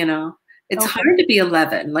 You know, it's hard to be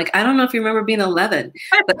 11. Like, I don't know if you remember being 11,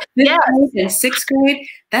 but 5th grade and 6th grade,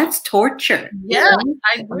 that's torture. Yeah, you know?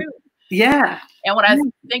 I agree. Yeah. And what I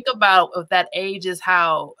think about of that age is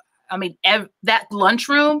how, I mean, that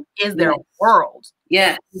lunchroom is their world.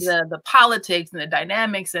 Yeah. The politics and the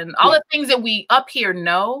dynamics and all the things that we up here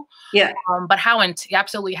know. Yeah. But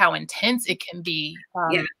absolutely how intense it can be.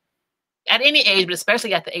 At any age, but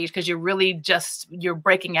especially at the age, because you're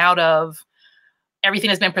breaking out of everything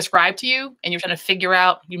that's been prescribed to you and you're trying to figure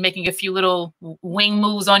out, you're making a few little wing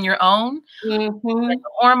moves on your own, and the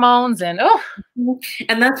hormones and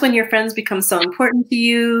and that's when your friends become so important to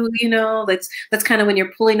you. You know, that's kind of when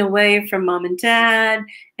you're pulling away from mom and dad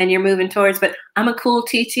and you're moving towards, but I'm a cool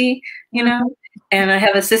TT, you know, and I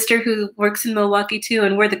have a sister who works in Milwaukee too,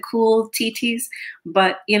 and we're the cool TTs.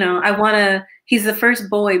 But, you know, he's the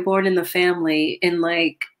first boy born in the family in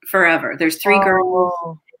like forever. There's 3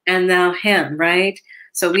 girls. And now him, right?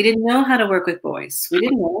 So we didn't know how to work with boys. We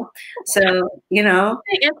didn't know. So, you know.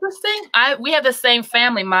 Interesting. We have the same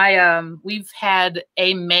family. We've had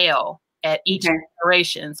a male at each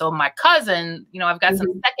generation. So my cousin, you know, I've got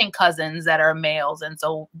some second cousins that are males. And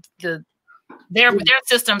so their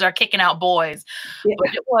systems are kicking out boys.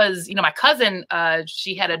 But it was, you know, my cousin,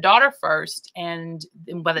 she had a daughter first. And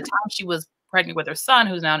by the time she was pregnant with her son,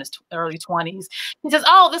 who's now in his early 20s. He says,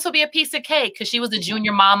 "Oh, this will be a piece of cake," because she was the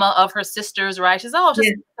junior mama of her sisters, right? She says, "Oh,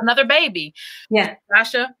 just another baby." Yeah,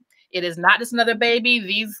 Dasha, it is not just another baby.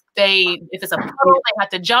 If it's a puddle, they have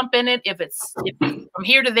to jump in it. If it's from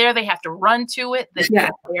here to there, they have to run to it.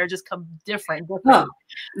 They're just different. Oh,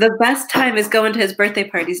 the best time is going to his birthday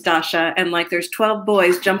parties, Dasha, and like there's 12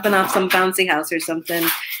 boys jumping off some bouncy house or something,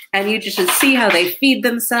 and you just should see how they feed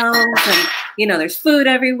themselves, and you know, there's food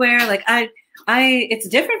everywhere. Like it's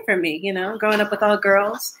different for me, you know, growing up with all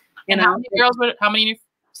girls. You know, how many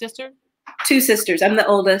sisters? 2 sisters. I'm the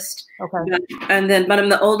oldest. Okay. But I'm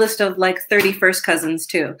the oldest of like 30 first cousins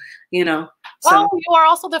too, you know. So, you are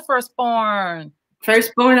also the firstborn.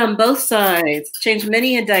 Firstborn on both sides. Changed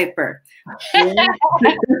many a diaper. Yeah.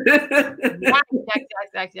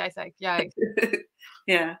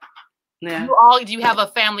 Yeah. Do you have a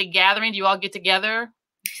family gathering? Do you all get together?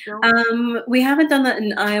 We haven't done that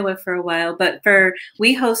in Iowa for a while, but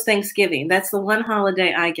we host Thanksgiving. That's the one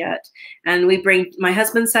holiday I get. And we bring my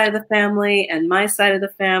husband's side of the family and my side of the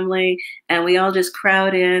family, and we all just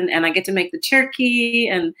crowd in, and I get to make the turkey.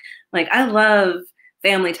 And like, I love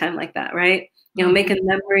family time like that, right? You know, making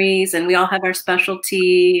memories, and we all have our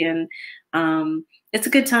specialty, and it's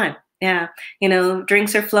a good time. Yeah. You know,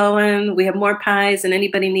 drinks are flowing. We have more pies than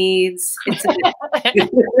anybody needs. It's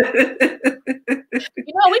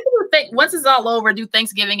you know, we can once it's all over, do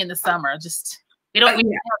Thanksgiving in the summer. We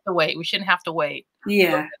shouldn't have to wait. We shouldn't have to wait.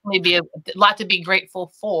 Yeah. Maybe a lot to be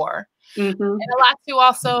grateful for. And a lot to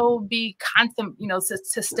also be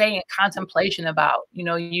to stay in contemplation about. You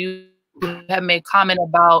know, you have made comment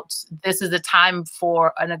about this is a time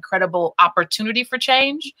for an incredible opportunity for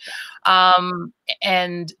change.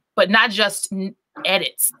 But not just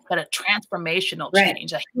edits, but a transformational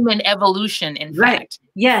change, a human evolution, in fact.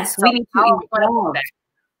 Yes, we need to evolve.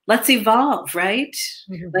 Let's evolve, right?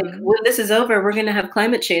 Like, when this is over, we're going to have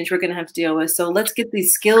climate change we're going to have to deal with. So let's get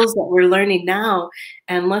these skills that we're learning now,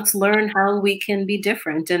 and let's learn how we can be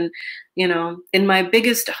different. And, you know, in my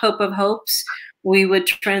biggest hope of hopes, we would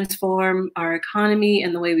transform our economy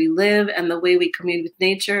and the way we live and the way we commune with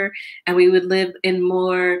nature, and we would live in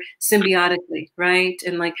more symbiotically, right?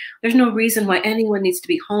 And like, there's no reason why anyone needs to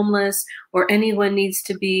be homeless or anyone needs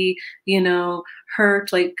to be, you know,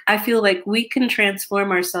 hurt. Like, I feel like we can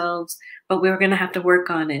transform ourselves, but we're going to have to work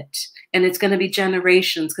on it. And it's going to be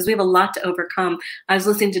generations, because we have a lot to overcome. I was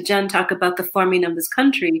listening to Jen talk about the forming of this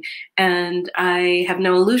country, and I have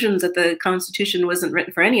no illusions that the Constitution wasn't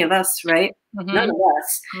written for any of us, right? None of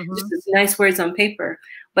us. Just nice words on paper.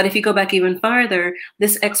 But if you go back even farther,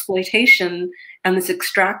 this exploitation and this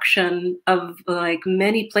extraction of like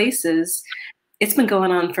many places, it's been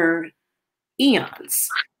going on for eons.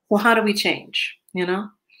 Well, how do we change, you know?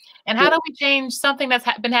 And how do we change something that's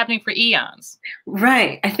been happening for eons?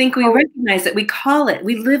 Right. I think we recognize it. We call it.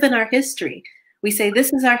 We live in our history. We say,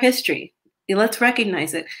 this is our history. Let's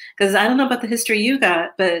recognize it. Because I don't know about the history you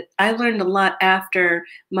got, but I learned a lot after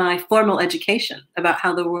my formal education about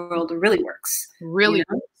how the world really works. Really you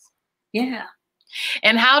know? works. Yeah.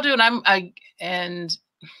 And how do,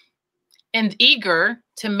 and eager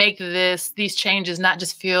to make these changes not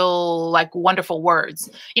just feel like wonderful words.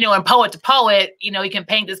 You know, and poet to poet, you know, you can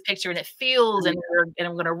paint this picture and it feels, and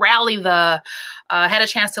I'm going to rally the, had a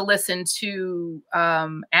chance to listen to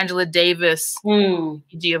Angela Davis,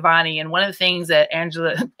 Giovanni, and one of the things that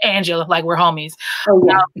Angela, like we're homies. Oh,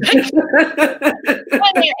 yeah.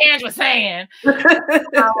 Angela was saying,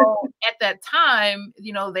 at that time,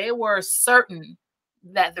 you know, they were certain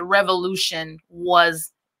that the revolution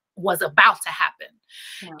was about to happen.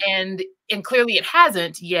 Yeah. And clearly it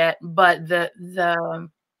hasn't yet, but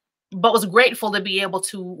but was grateful to be able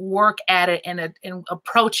to work at it and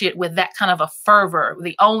approach it with that kind of a fervor.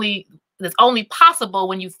 That's only possible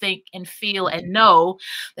when you think and feel and know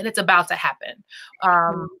that it's about to happen.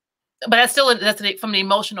 But that's from the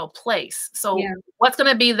emotional place. So yeah. What's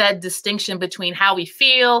going to be that distinction between how we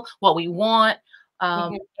feel, what we want,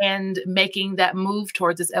 and making that move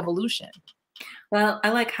towards this evolution? Well, I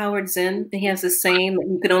like Howard Zinn. He has the same,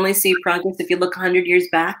 you can only see progress if you look 100 years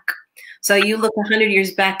back. So you look 100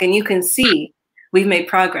 years back and you can see we've made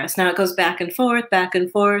progress. Now it goes back and forth.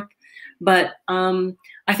 But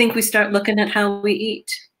I think we start looking at how we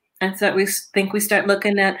eat. I think we start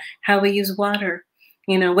looking at how we use water.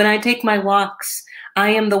 You know, when I take my walks, I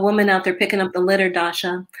am the woman out there picking up the litter,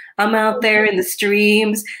 Dasha. I'm out there in the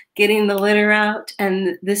streams, getting the litter out.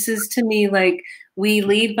 And this is, to me, like, we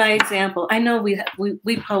lead by example. I know we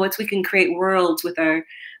poets, we can create worlds with our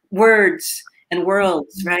words and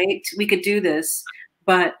worlds, right? We could do this,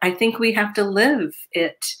 but I think we have to live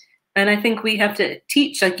it. And I think we have to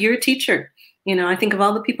teach, like you're a teacher. You know, I think of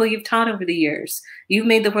all the people you've taught over the years. You've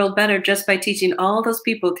made the world better just by teaching all those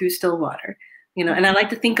people through Stillwater. You know, and I like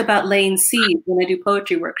to think about laying seeds when I do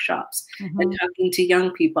poetry workshops and talking to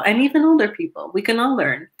young people and even older people. We can all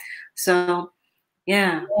learn. So,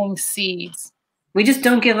 yeah. Laying seeds. We just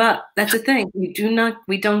don't give up. That's the thing. We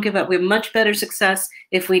don't give up. We have much better success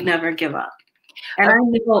if we never give up.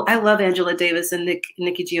 And I love Angela Davis and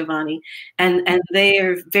Nikki Giovanni, and they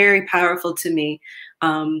are very powerful to me.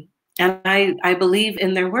 And I believe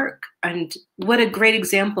in their work. And what a great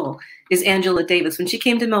example is Angela Davis. When she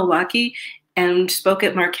came to Milwaukee and spoke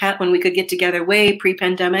at Marquette when we could get together way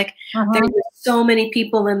pre-pandemic, there were so many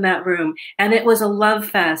people in that room. And it was a love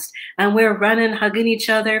fest. And we're running, hugging each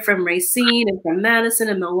other from Racine and from Madison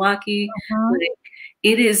and Milwaukee.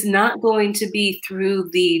 It is not going to be through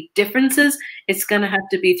the differences. It's going to have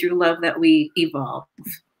to be through love that we evolve.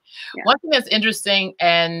 Yeah. One thing that's interesting,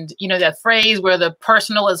 and you know that phrase where the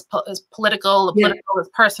personal is political, the political is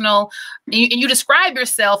personal, and you describe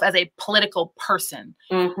yourself as a political person.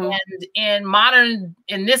 And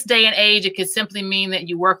in this day and age, it could simply mean that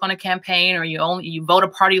you work on a campaign or you vote a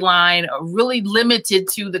party line, or really limited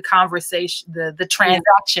to the conversation, the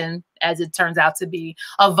transaction, as it turns out to be,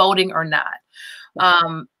 of voting or not.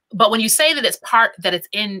 But when you say that it's part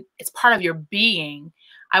of your being,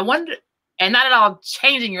 I wonder. And not at all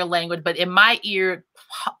changing your language, but in my ear,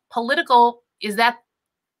 political, is that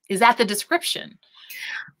the description?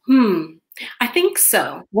 I think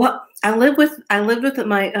so. Well, I live with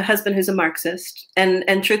my husband who's a Marxist,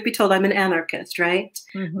 and truth be told, I'm an anarchist, right?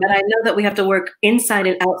 But I know that we have to work inside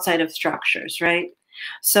and outside of structures, right?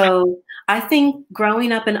 So I think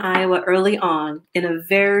growing up in Iowa early on in a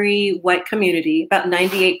very white community, about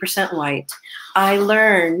 98% white, I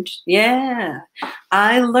learned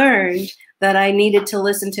that I needed to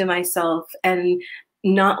listen to myself and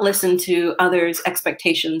not listen to others'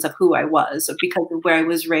 expectations of who I was, or because of where I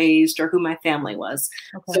was raised or who my family was.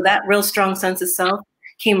 So that real strong sense of self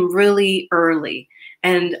came really early.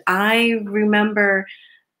 And I remember,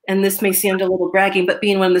 and this may sound a little bragging, but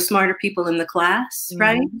being one of the smarter people in the class,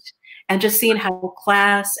 right? And just seeing how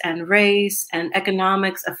class and race and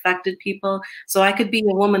economics affected people. So I could be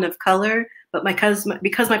a woman of color, but because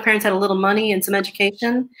my parents had a little money and some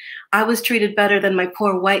education, I was treated better than my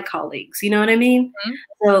poor white colleagues. You know what I mean?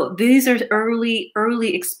 So these are early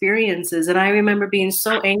experiences. And I remember being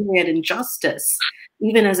so angry at injustice,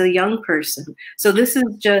 even as a young person. So this is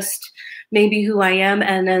just maybe who I am.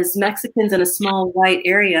 And as Mexicans in a small white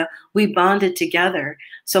area, we bonded together.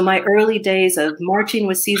 So my early days of marching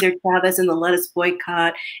with Cesar Chavez in the Lettuce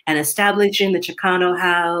Boycott and establishing the Chicano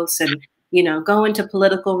House and, you know, going to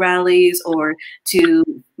political rallies or to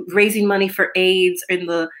raising money for AIDS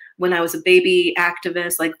when I was a baby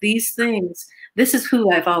activist, like these things, this is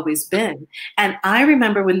who I've always been. And I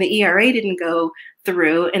remember when the ERA didn't go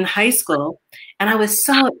through in high school, and I was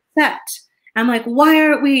so upset. I'm like, why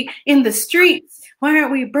aren't we in the streets? Why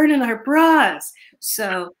aren't we burning our bras?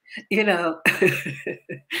 So, you know,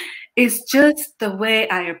 it's just the way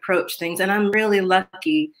I approach things. And I'm really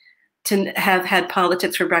lucky to have had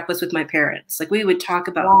politics for breakfast with my parents. Like, we would talk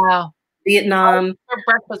about Vietnam. For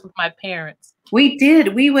breakfast with my parents. We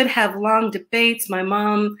did. We would have long debates. My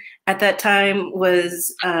mom at that time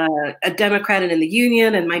was a Democrat and in the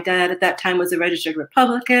Union, and my dad at that time was a registered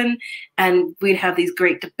Republican. And we'd have these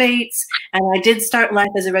great debates. And I did start life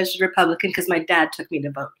as a registered Republican because my dad took me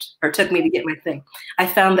to vote, or took me to get my thing. I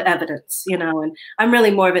found the evidence, you know, and I'm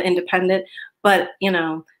really more of an independent, but, you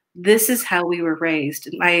know, this is how we were raised.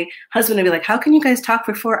 And my husband would be like, how can you guys talk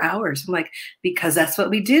for 4 hours? I'm like, because that's what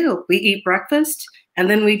we do. We eat breakfast, and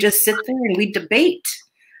then we just sit there and we debate.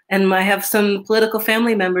 And I have some political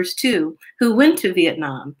family members too who went to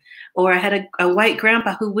Vietnam, or I had a white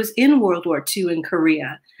grandpa who was in World War II in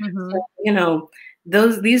Korea. So, you know,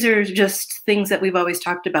 these are just things that we've always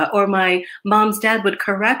talked about. Or my mom's dad would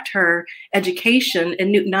correct her education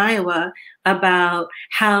in Newton, Iowa, about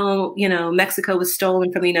how, you know, Mexico was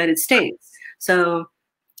stolen from the United States. So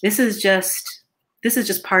this is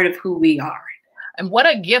just part of who we are. And what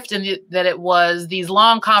a gift that it was, these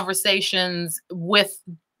long conversations with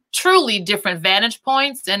truly different vantage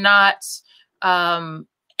points, and not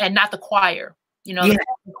the choir. You know,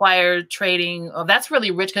 the choir trading. Oh, that's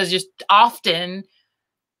really rich, because just often,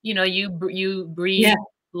 you know, you breed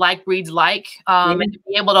like breeds like, and to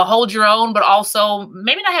be able to hold your own, but also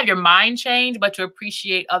maybe not have your mind change, but to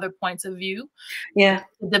appreciate other points of view. Yeah,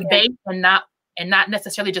 debate and not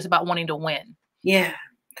necessarily just about wanting to win. Yeah.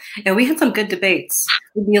 And we had some good debates.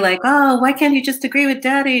 We'd be like, oh, why can't you just agree with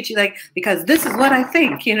Daddy? She's like, because this is what I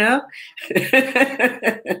think, you know? Just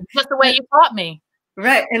the way you taught me.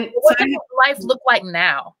 Right. And what does life look like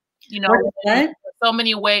now? You know, so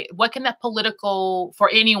many ways. What can that political, for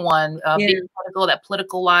anyone, be political, that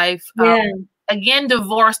political life, again,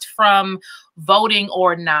 divorced from voting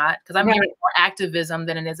or not, because I'm hearing more activism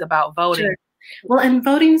than it is about voting. Sure. Well, and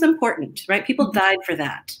voting is important, right? People died for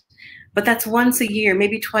that. But that's once a year,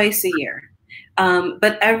 maybe twice a year.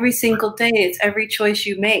 But every single day, it's every choice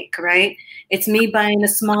you make, right? It's me buying a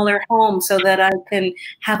smaller home so that I can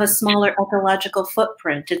have a smaller ecological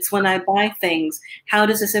footprint. It's when I buy things, how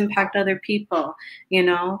does this impact other people? You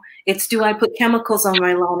know, it's, do I put chemicals on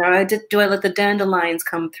my lawn, or do I let the dandelions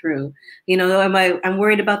come through? You know, I'm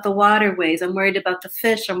worried about the waterways. I'm worried about the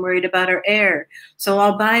fish. I'm worried about our air. So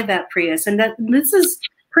I'll buy that Prius. And this is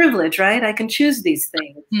privilege, right? I can choose these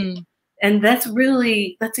things. And that's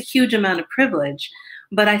a huge amount of privilege.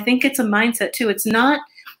 But I think it's a mindset too. It's not,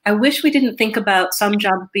 I wish we didn't think about some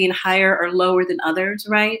jobs being higher or lower than others,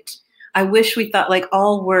 right? I wish we thought like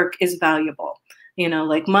all work is valuable. You know,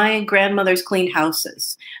 like my grandmothers cleaned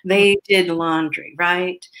houses. They did laundry,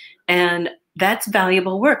 right? And that's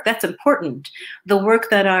valuable work. That's important. The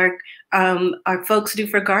work that our folks do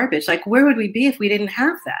for garbage, like where would we be if we didn't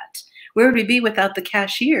have that? Where would we be without the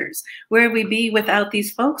cashiers? Where would we be without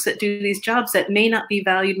these folks that do these jobs that may not be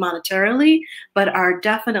valued monetarily, but are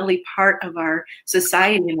definitely part of our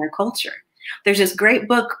society and our culture? There's this great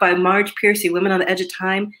book by Marge Piercy, Women on the Edge of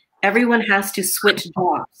Time. Everyone has to switch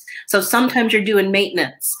jobs. So sometimes you're doing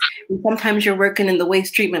maintenance, and sometimes you're working in the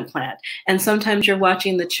waste treatment plant, and sometimes you're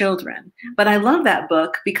watching the children. But I love that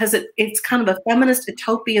book because it's kind of a feminist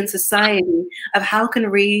utopian society of how can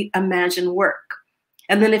reimagine work.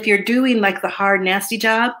 And then if you're doing like the hard, nasty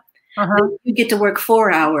job, you get to work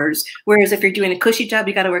 4 hours. Whereas if you're doing a cushy job,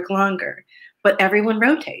 you got to work longer. But everyone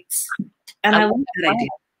rotates. And I love that idea.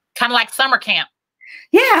 Kind of like summer camp.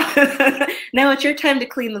 Yeah. Now it's your time to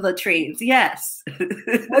clean the latrines. Yes.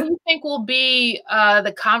 What do you think will be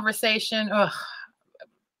the conversation?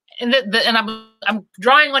 And I'm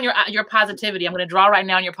drawing on your positivity. I'm going to draw right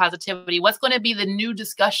now on your positivity. What's going to be the new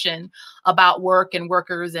discussion about work and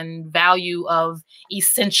workers and value of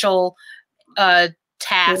essential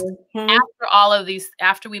tasks after all of these,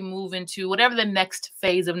 after we move into whatever the next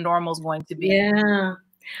phase of normal is going to be? Yeah.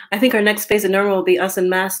 I think our next phase of normal will be us in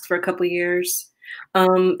masks for a couple of years.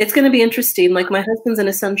 It's going to be interesting. Like my husband's an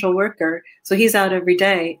essential worker, so he's out every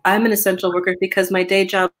day. I'm an essential worker because my day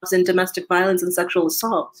job is in domestic violence and sexual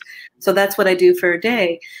assault. So that's what I do for a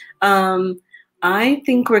day. I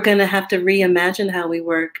think we're going to have to reimagine how we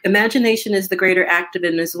work. Imagination is the greater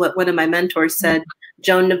activism is what one of my mentors said,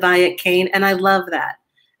 Joan Nevaeh Kane, and I love that.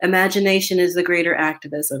 Imagination is the greater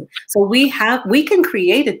activism. So we can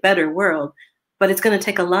create a better world, but it's going to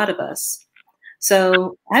take a lot of us.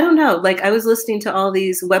 So I don't know, like I was listening to all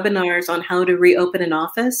these webinars on how to reopen an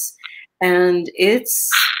office, and it's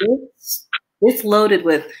loaded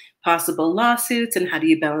with possible lawsuits and how do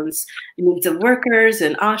you balance the needs of workers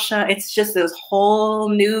and OSHA. It's just this whole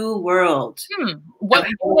new world. What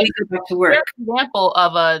we go back to work? Example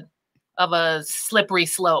of a slippery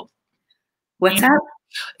slope. What's that?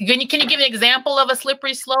 Can you give an example of a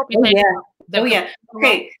slippery slope? Yeah.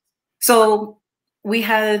 Okay. So we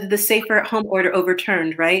had the safer at home order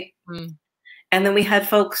overturned, right? And then we had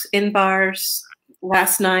folks in bars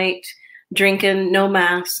last night drinking, no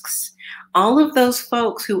masks. All of those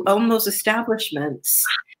folks who own those establishments,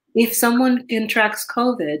 if someone contracts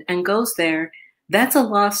COVID and goes there, that's a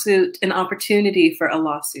lawsuit, an opportunity for a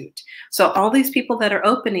lawsuit. So all these people that are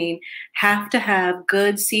opening have to have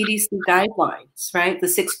good CDC guidelines, right? The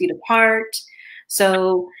 6 feet apart.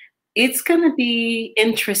 So it's going to be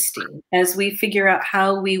interesting as we figure out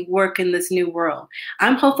how we work in this new world.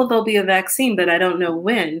 I'm hopeful there'll be a vaccine, but I don't know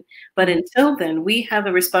when. But until then, we have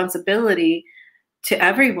a responsibility to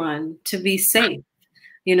everyone to be safe,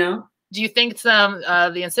 you know? Do you think some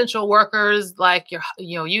the essential workers, like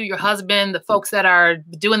your husband, the folks that are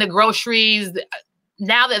doing the groceries,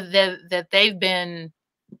 now that they've been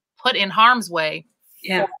put in harm's way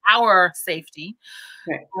for our safety,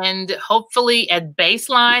 and hopefully at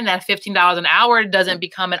baseline that $15 an hour doesn't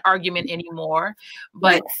become an argument anymore,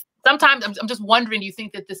 but sometimes I'm just wondering, do you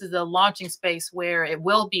think that this is a launching space where it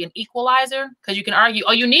will be an equalizer? Because you can argue,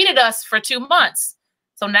 oh, you needed us for 2 months.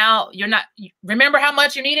 So now you're not, remember how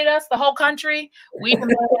much you needed us, the whole country? We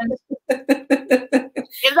demand. Is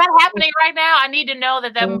that happening right now? I need to know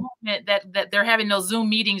that movement, that they're having those Zoom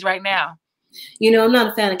meetings right now. You know, I'm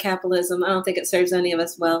not a fan of capitalism. I don't think it serves any of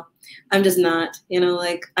us well. I'm just not,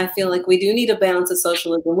 like, I feel like we do need a balance of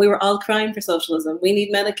socialism. We were all crying for socialism. We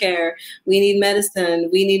need Medicare. We need medicine.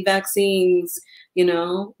 We need vaccines.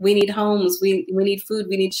 We need homes. We need food.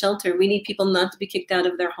 We need shelter. We need people not to be kicked out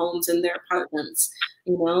of their homes and their apartments,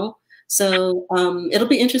 So it'll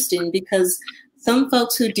be interesting because some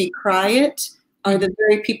folks who decry it are the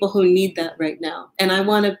very people who need that right now. And I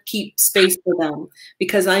want to keep space for them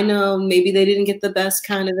because I know maybe they didn't get the best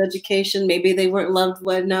kind of education. Maybe they weren't loved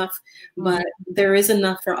well enough, but there is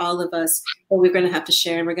enough for all of us that we're going to have to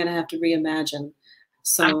share and we're going to have to reimagine.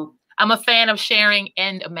 So I'm a fan of sharing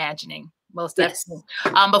and imagining. Most definitely.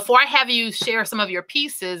 Before I have you share some of your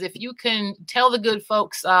pieces, if you can tell the good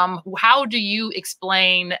folks, how do you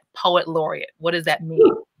explain poet laureate? What does that mean?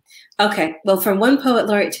 Okay, well, from one poet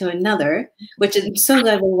laureate to another, which I'm so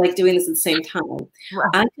glad we like doing this at the same time.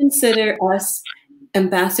 I consider us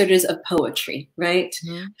ambassadors of poetry, right?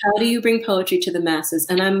 How do you bring poetry to the masses?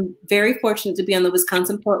 And I'm very fortunate to be on the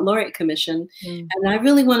Wisconsin Poet Laureate Commission. And I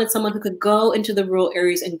really wanted someone who could go into the rural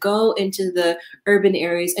areas and go into the urban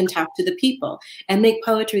areas and talk to the people and make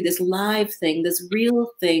poetry this live thing, this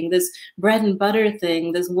real thing, this bread and butter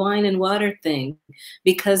thing, this wine and water thing,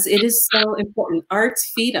 because it is so important.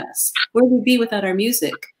 Arts feed us. Where would we be without our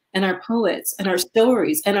music? And our poets and our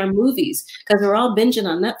stories and our movies, because we're all binging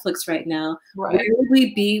on Netflix right now. Where would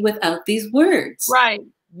we be without these words?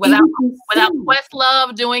 Without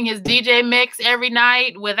Questlove doing his DJ mix every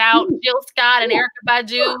night, without Jill Scott and Erykah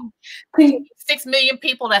Badu, 6 million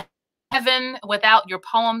people to heaven, without your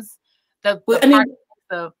poems, the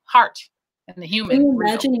heart and the human. Can you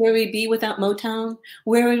imagine where we'd be without Motown?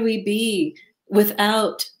 Where would we be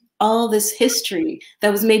without all this history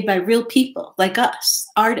that was made by real people like us,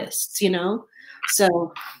 artists,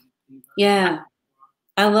 So yeah,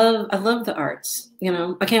 I love the arts,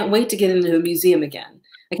 I can't wait to get into a museum again.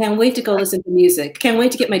 I can't wait to go listen to music. Can't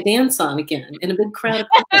wait to get my dance on again in a big crowd of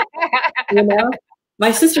people.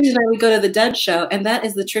 My sisters and I, we go to the Dead show, and that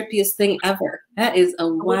is the trippiest thing ever. That is a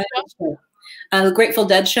wild show. The Grateful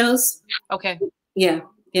Dead shows. Okay. Yeah.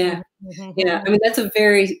 I mean, that's a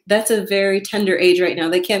very tender age right now.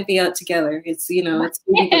 They can't be out together. It's it's.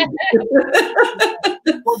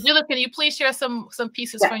 Well, Jilla, can you please share some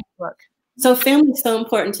pieces from your book? So family is so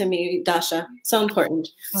important to me, Dasha. So important.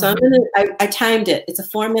 So I timed it. It's a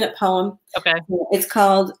 4-minute poem. Okay.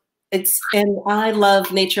 And I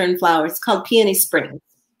love nature and flowers. It's called Peony Springs.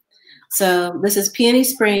 So this is Peony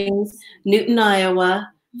Springs, Newton, Iowa.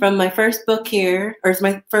 From my first book here, or it's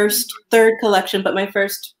my third collection, but my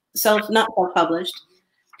first not self-published,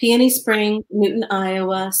 Peony Springs, Newton,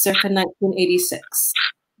 Iowa, circa 1986.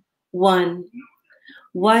 1.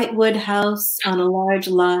 White wood house on a large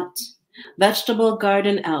lot, vegetable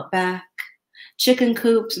garden out back, chicken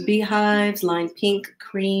coops, beehives lined pink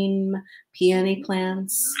cream, peony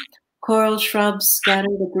plants, coral shrubs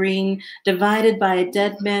scattered the green, divided by a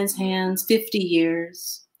dead man's hands, 50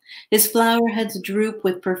 years. His flower heads droop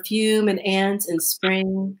with perfume and ants in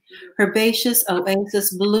spring. Herbaceous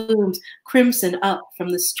oasis blooms crimson up from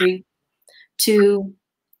the street. 2.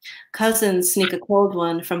 Cousins sneak a cold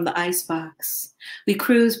one from the icebox. We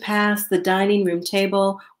cruise past the dining room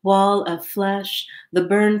table, wall of flesh, the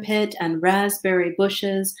burn pit and raspberry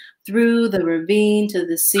bushes, through the ravine to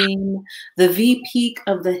the seam, the V peak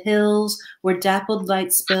of the hills where dappled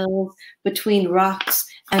light spills between rocks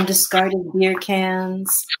and discarded beer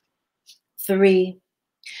cans. 3.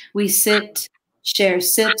 We sit, share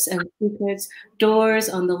sips and secrets, doors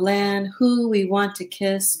on the land, who we want to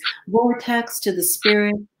kiss, vortex to the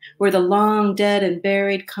spirit, where the long dead and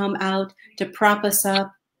buried come out to prop us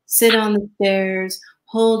up, sit on the stairs,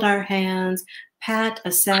 hold our hands, pat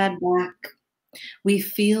a sad back. We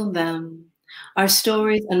feel them. Our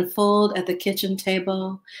stories unfold at the kitchen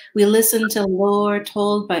table. We listen to lore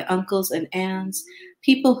told by uncles and aunts.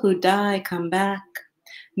 People who die come back.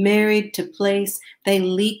 Married to place, they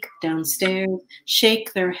leak downstairs,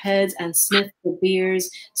 shake their heads and sniff the beers,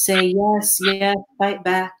 say yes, yes, fight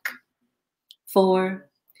back. 4.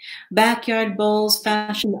 Backyard bowls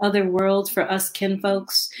fashion other worlds for us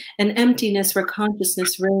kinfolks, an emptiness where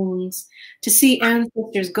consciousness rings. To see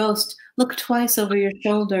ancestors' ghosts, look twice over your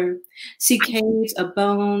shoulder. See caves of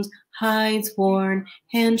bones, hides worn,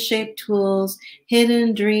 hand-shaped tools,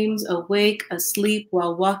 hidden dreams awake, asleep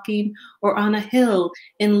while walking, or on a hill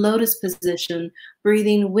in lotus position,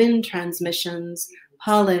 breathing wind transmissions,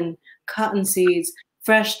 pollen, cotton seeds,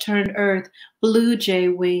 fresh turned earth, blue jay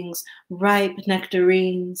wings, ripe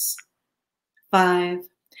nectarines. 5.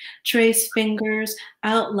 Trace fingers,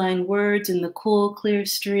 outline words in the cool, clear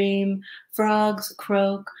stream. Frogs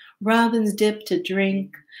croak, robins dip to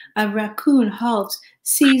drink. A raccoon halts,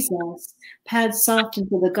 sees us, pads soft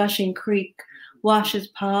into the gushing creek, washes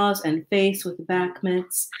paws and face with back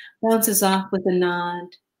mitts, bounces off with a nod.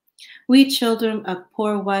 We children of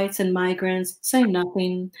poor whites and migrants say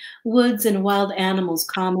nothing, woods and wild animals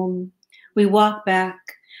common. We walk back,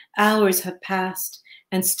 hours have passed,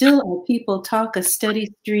 and still our people talk a steady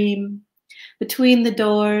stream. Between the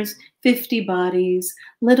doors, 50 bodies,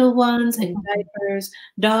 little ones in diapers,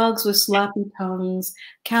 dogs with sloppy tongues,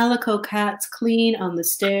 calico cats clean on the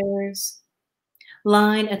stairs.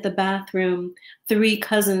 Line at the bathroom, 3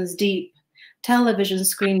 cousins deep, television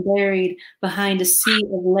screen buried behind a sea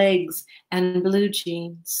of legs and blue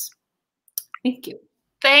jeans. Thank you.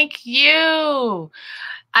 Thank you.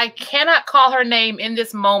 I cannot call her name in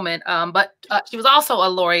this moment, but she was also a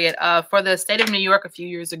laureate for the state of New York a few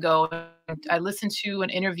years ago. I listened to an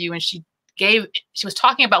interview and she was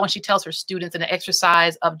talking about when she tells her students an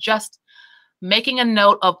exercise of just making a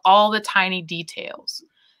note of all the tiny details.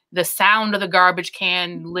 The sound of the garbage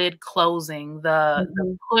can lid closing, the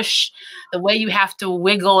push, the way you have to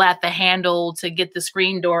wiggle at the handle to get the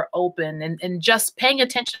screen door open, and just paying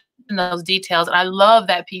attention to those details. And I love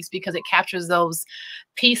that piece because it captures those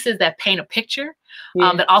pieces that paint a picture,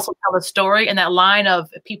 that also tell a story. And that line of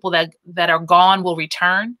people that are gone will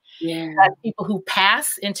return. People who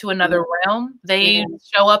pass into another realm, they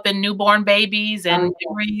show up in newborn babies and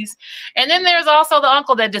memories. And then there's also the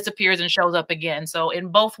uncle that disappears and shows up again. So in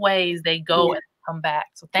both ways, they go and come back.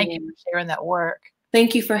 So thank you for sharing that work.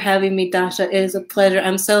 Thank you for having me, Dasha. It is a pleasure.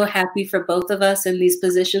 I'm so happy for both of us in these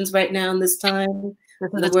positions right now in this time.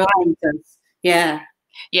 The world needs us. Yeah,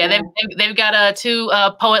 they've got 2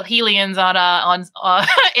 poet Helians on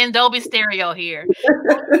in Dolby Stereo here.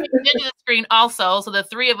 The screen also, so the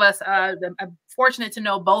 3 of us. I'm fortunate to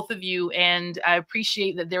know both of you, and I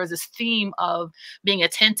appreciate that there was this theme of being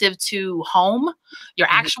attentive to home, your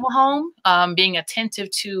actual home, being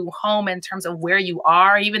attentive to home in terms of where you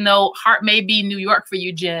are. Even though heart may be New York for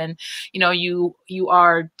you, Jen, you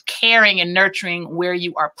are caring and nurturing where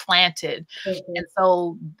you are planted, and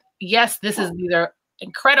so yes, these are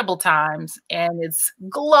incredible times, and it's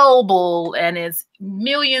global, and it's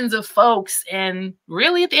millions of folks, and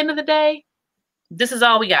really at the end of the day, this is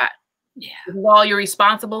all we got. This is all you're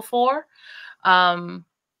responsible for, and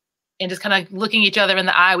just kind of looking each other in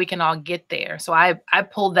the eye, we can all get there. So I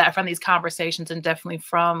pulled that from these conversations, and definitely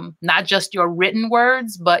from not just your written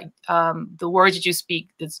words, but the words that you speak.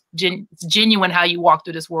 It's genuine how you walk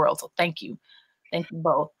through this world. So thank you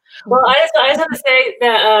both. Well, I just want to say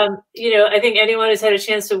that, I think anyone who's had a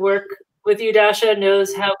chance to work with you, Dasha,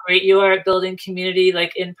 knows how great you are at building community,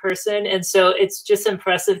 like in person. And so it's just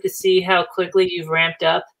impressive to see how quickly you've ramped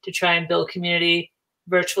up to try and build community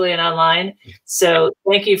virtually and online. So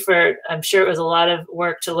thank you I'm sure it was a lot of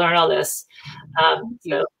work to learn all this.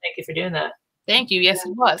 So thank you for doing that. Thank you. Yes,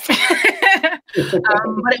 it was. But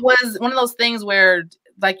it was one of those things where,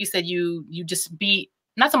 like you said, you just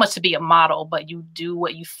not so much to be a model, but you do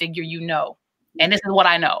what you figure you know. And this is what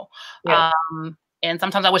I know. And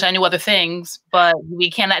sometimes I wish I knew other things, but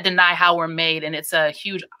we cannot deny how we're made. And it's a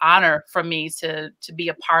huge honor for me to be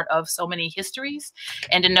a part of so many histories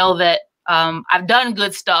and to know that I've done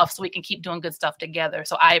good stuff so we can keep doing good stuff together.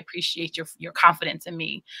 So I appreciate your confidence in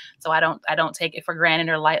me. So I don't take it for granted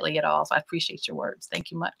or lightly at all. So I appreciate your words.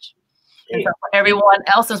 Thank you much. And for everyone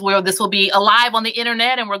else, since this will be alive on the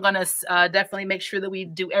internet, and we're going to definitely make sure that we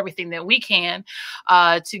do everything that we can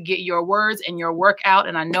to get your words and your work out.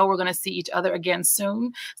 And I know we're going to see each other again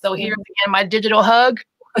soon. So here's again my digital hug.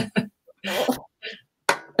 And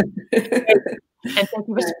thank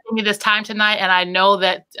you for giving me this time tonight. And I know,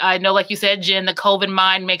 like you said, Jen, the COVID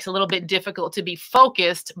mind makes it a little bit difficult to be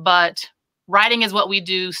focused, but writing is what we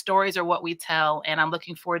do. Stories are what we tell. And I'm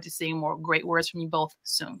looking forward to seeing more great words from you both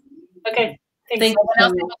soon. Okay. Thanks. Everyone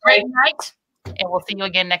else have a great night, and we'll see you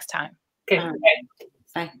again next time. Okay.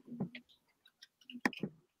 Bye.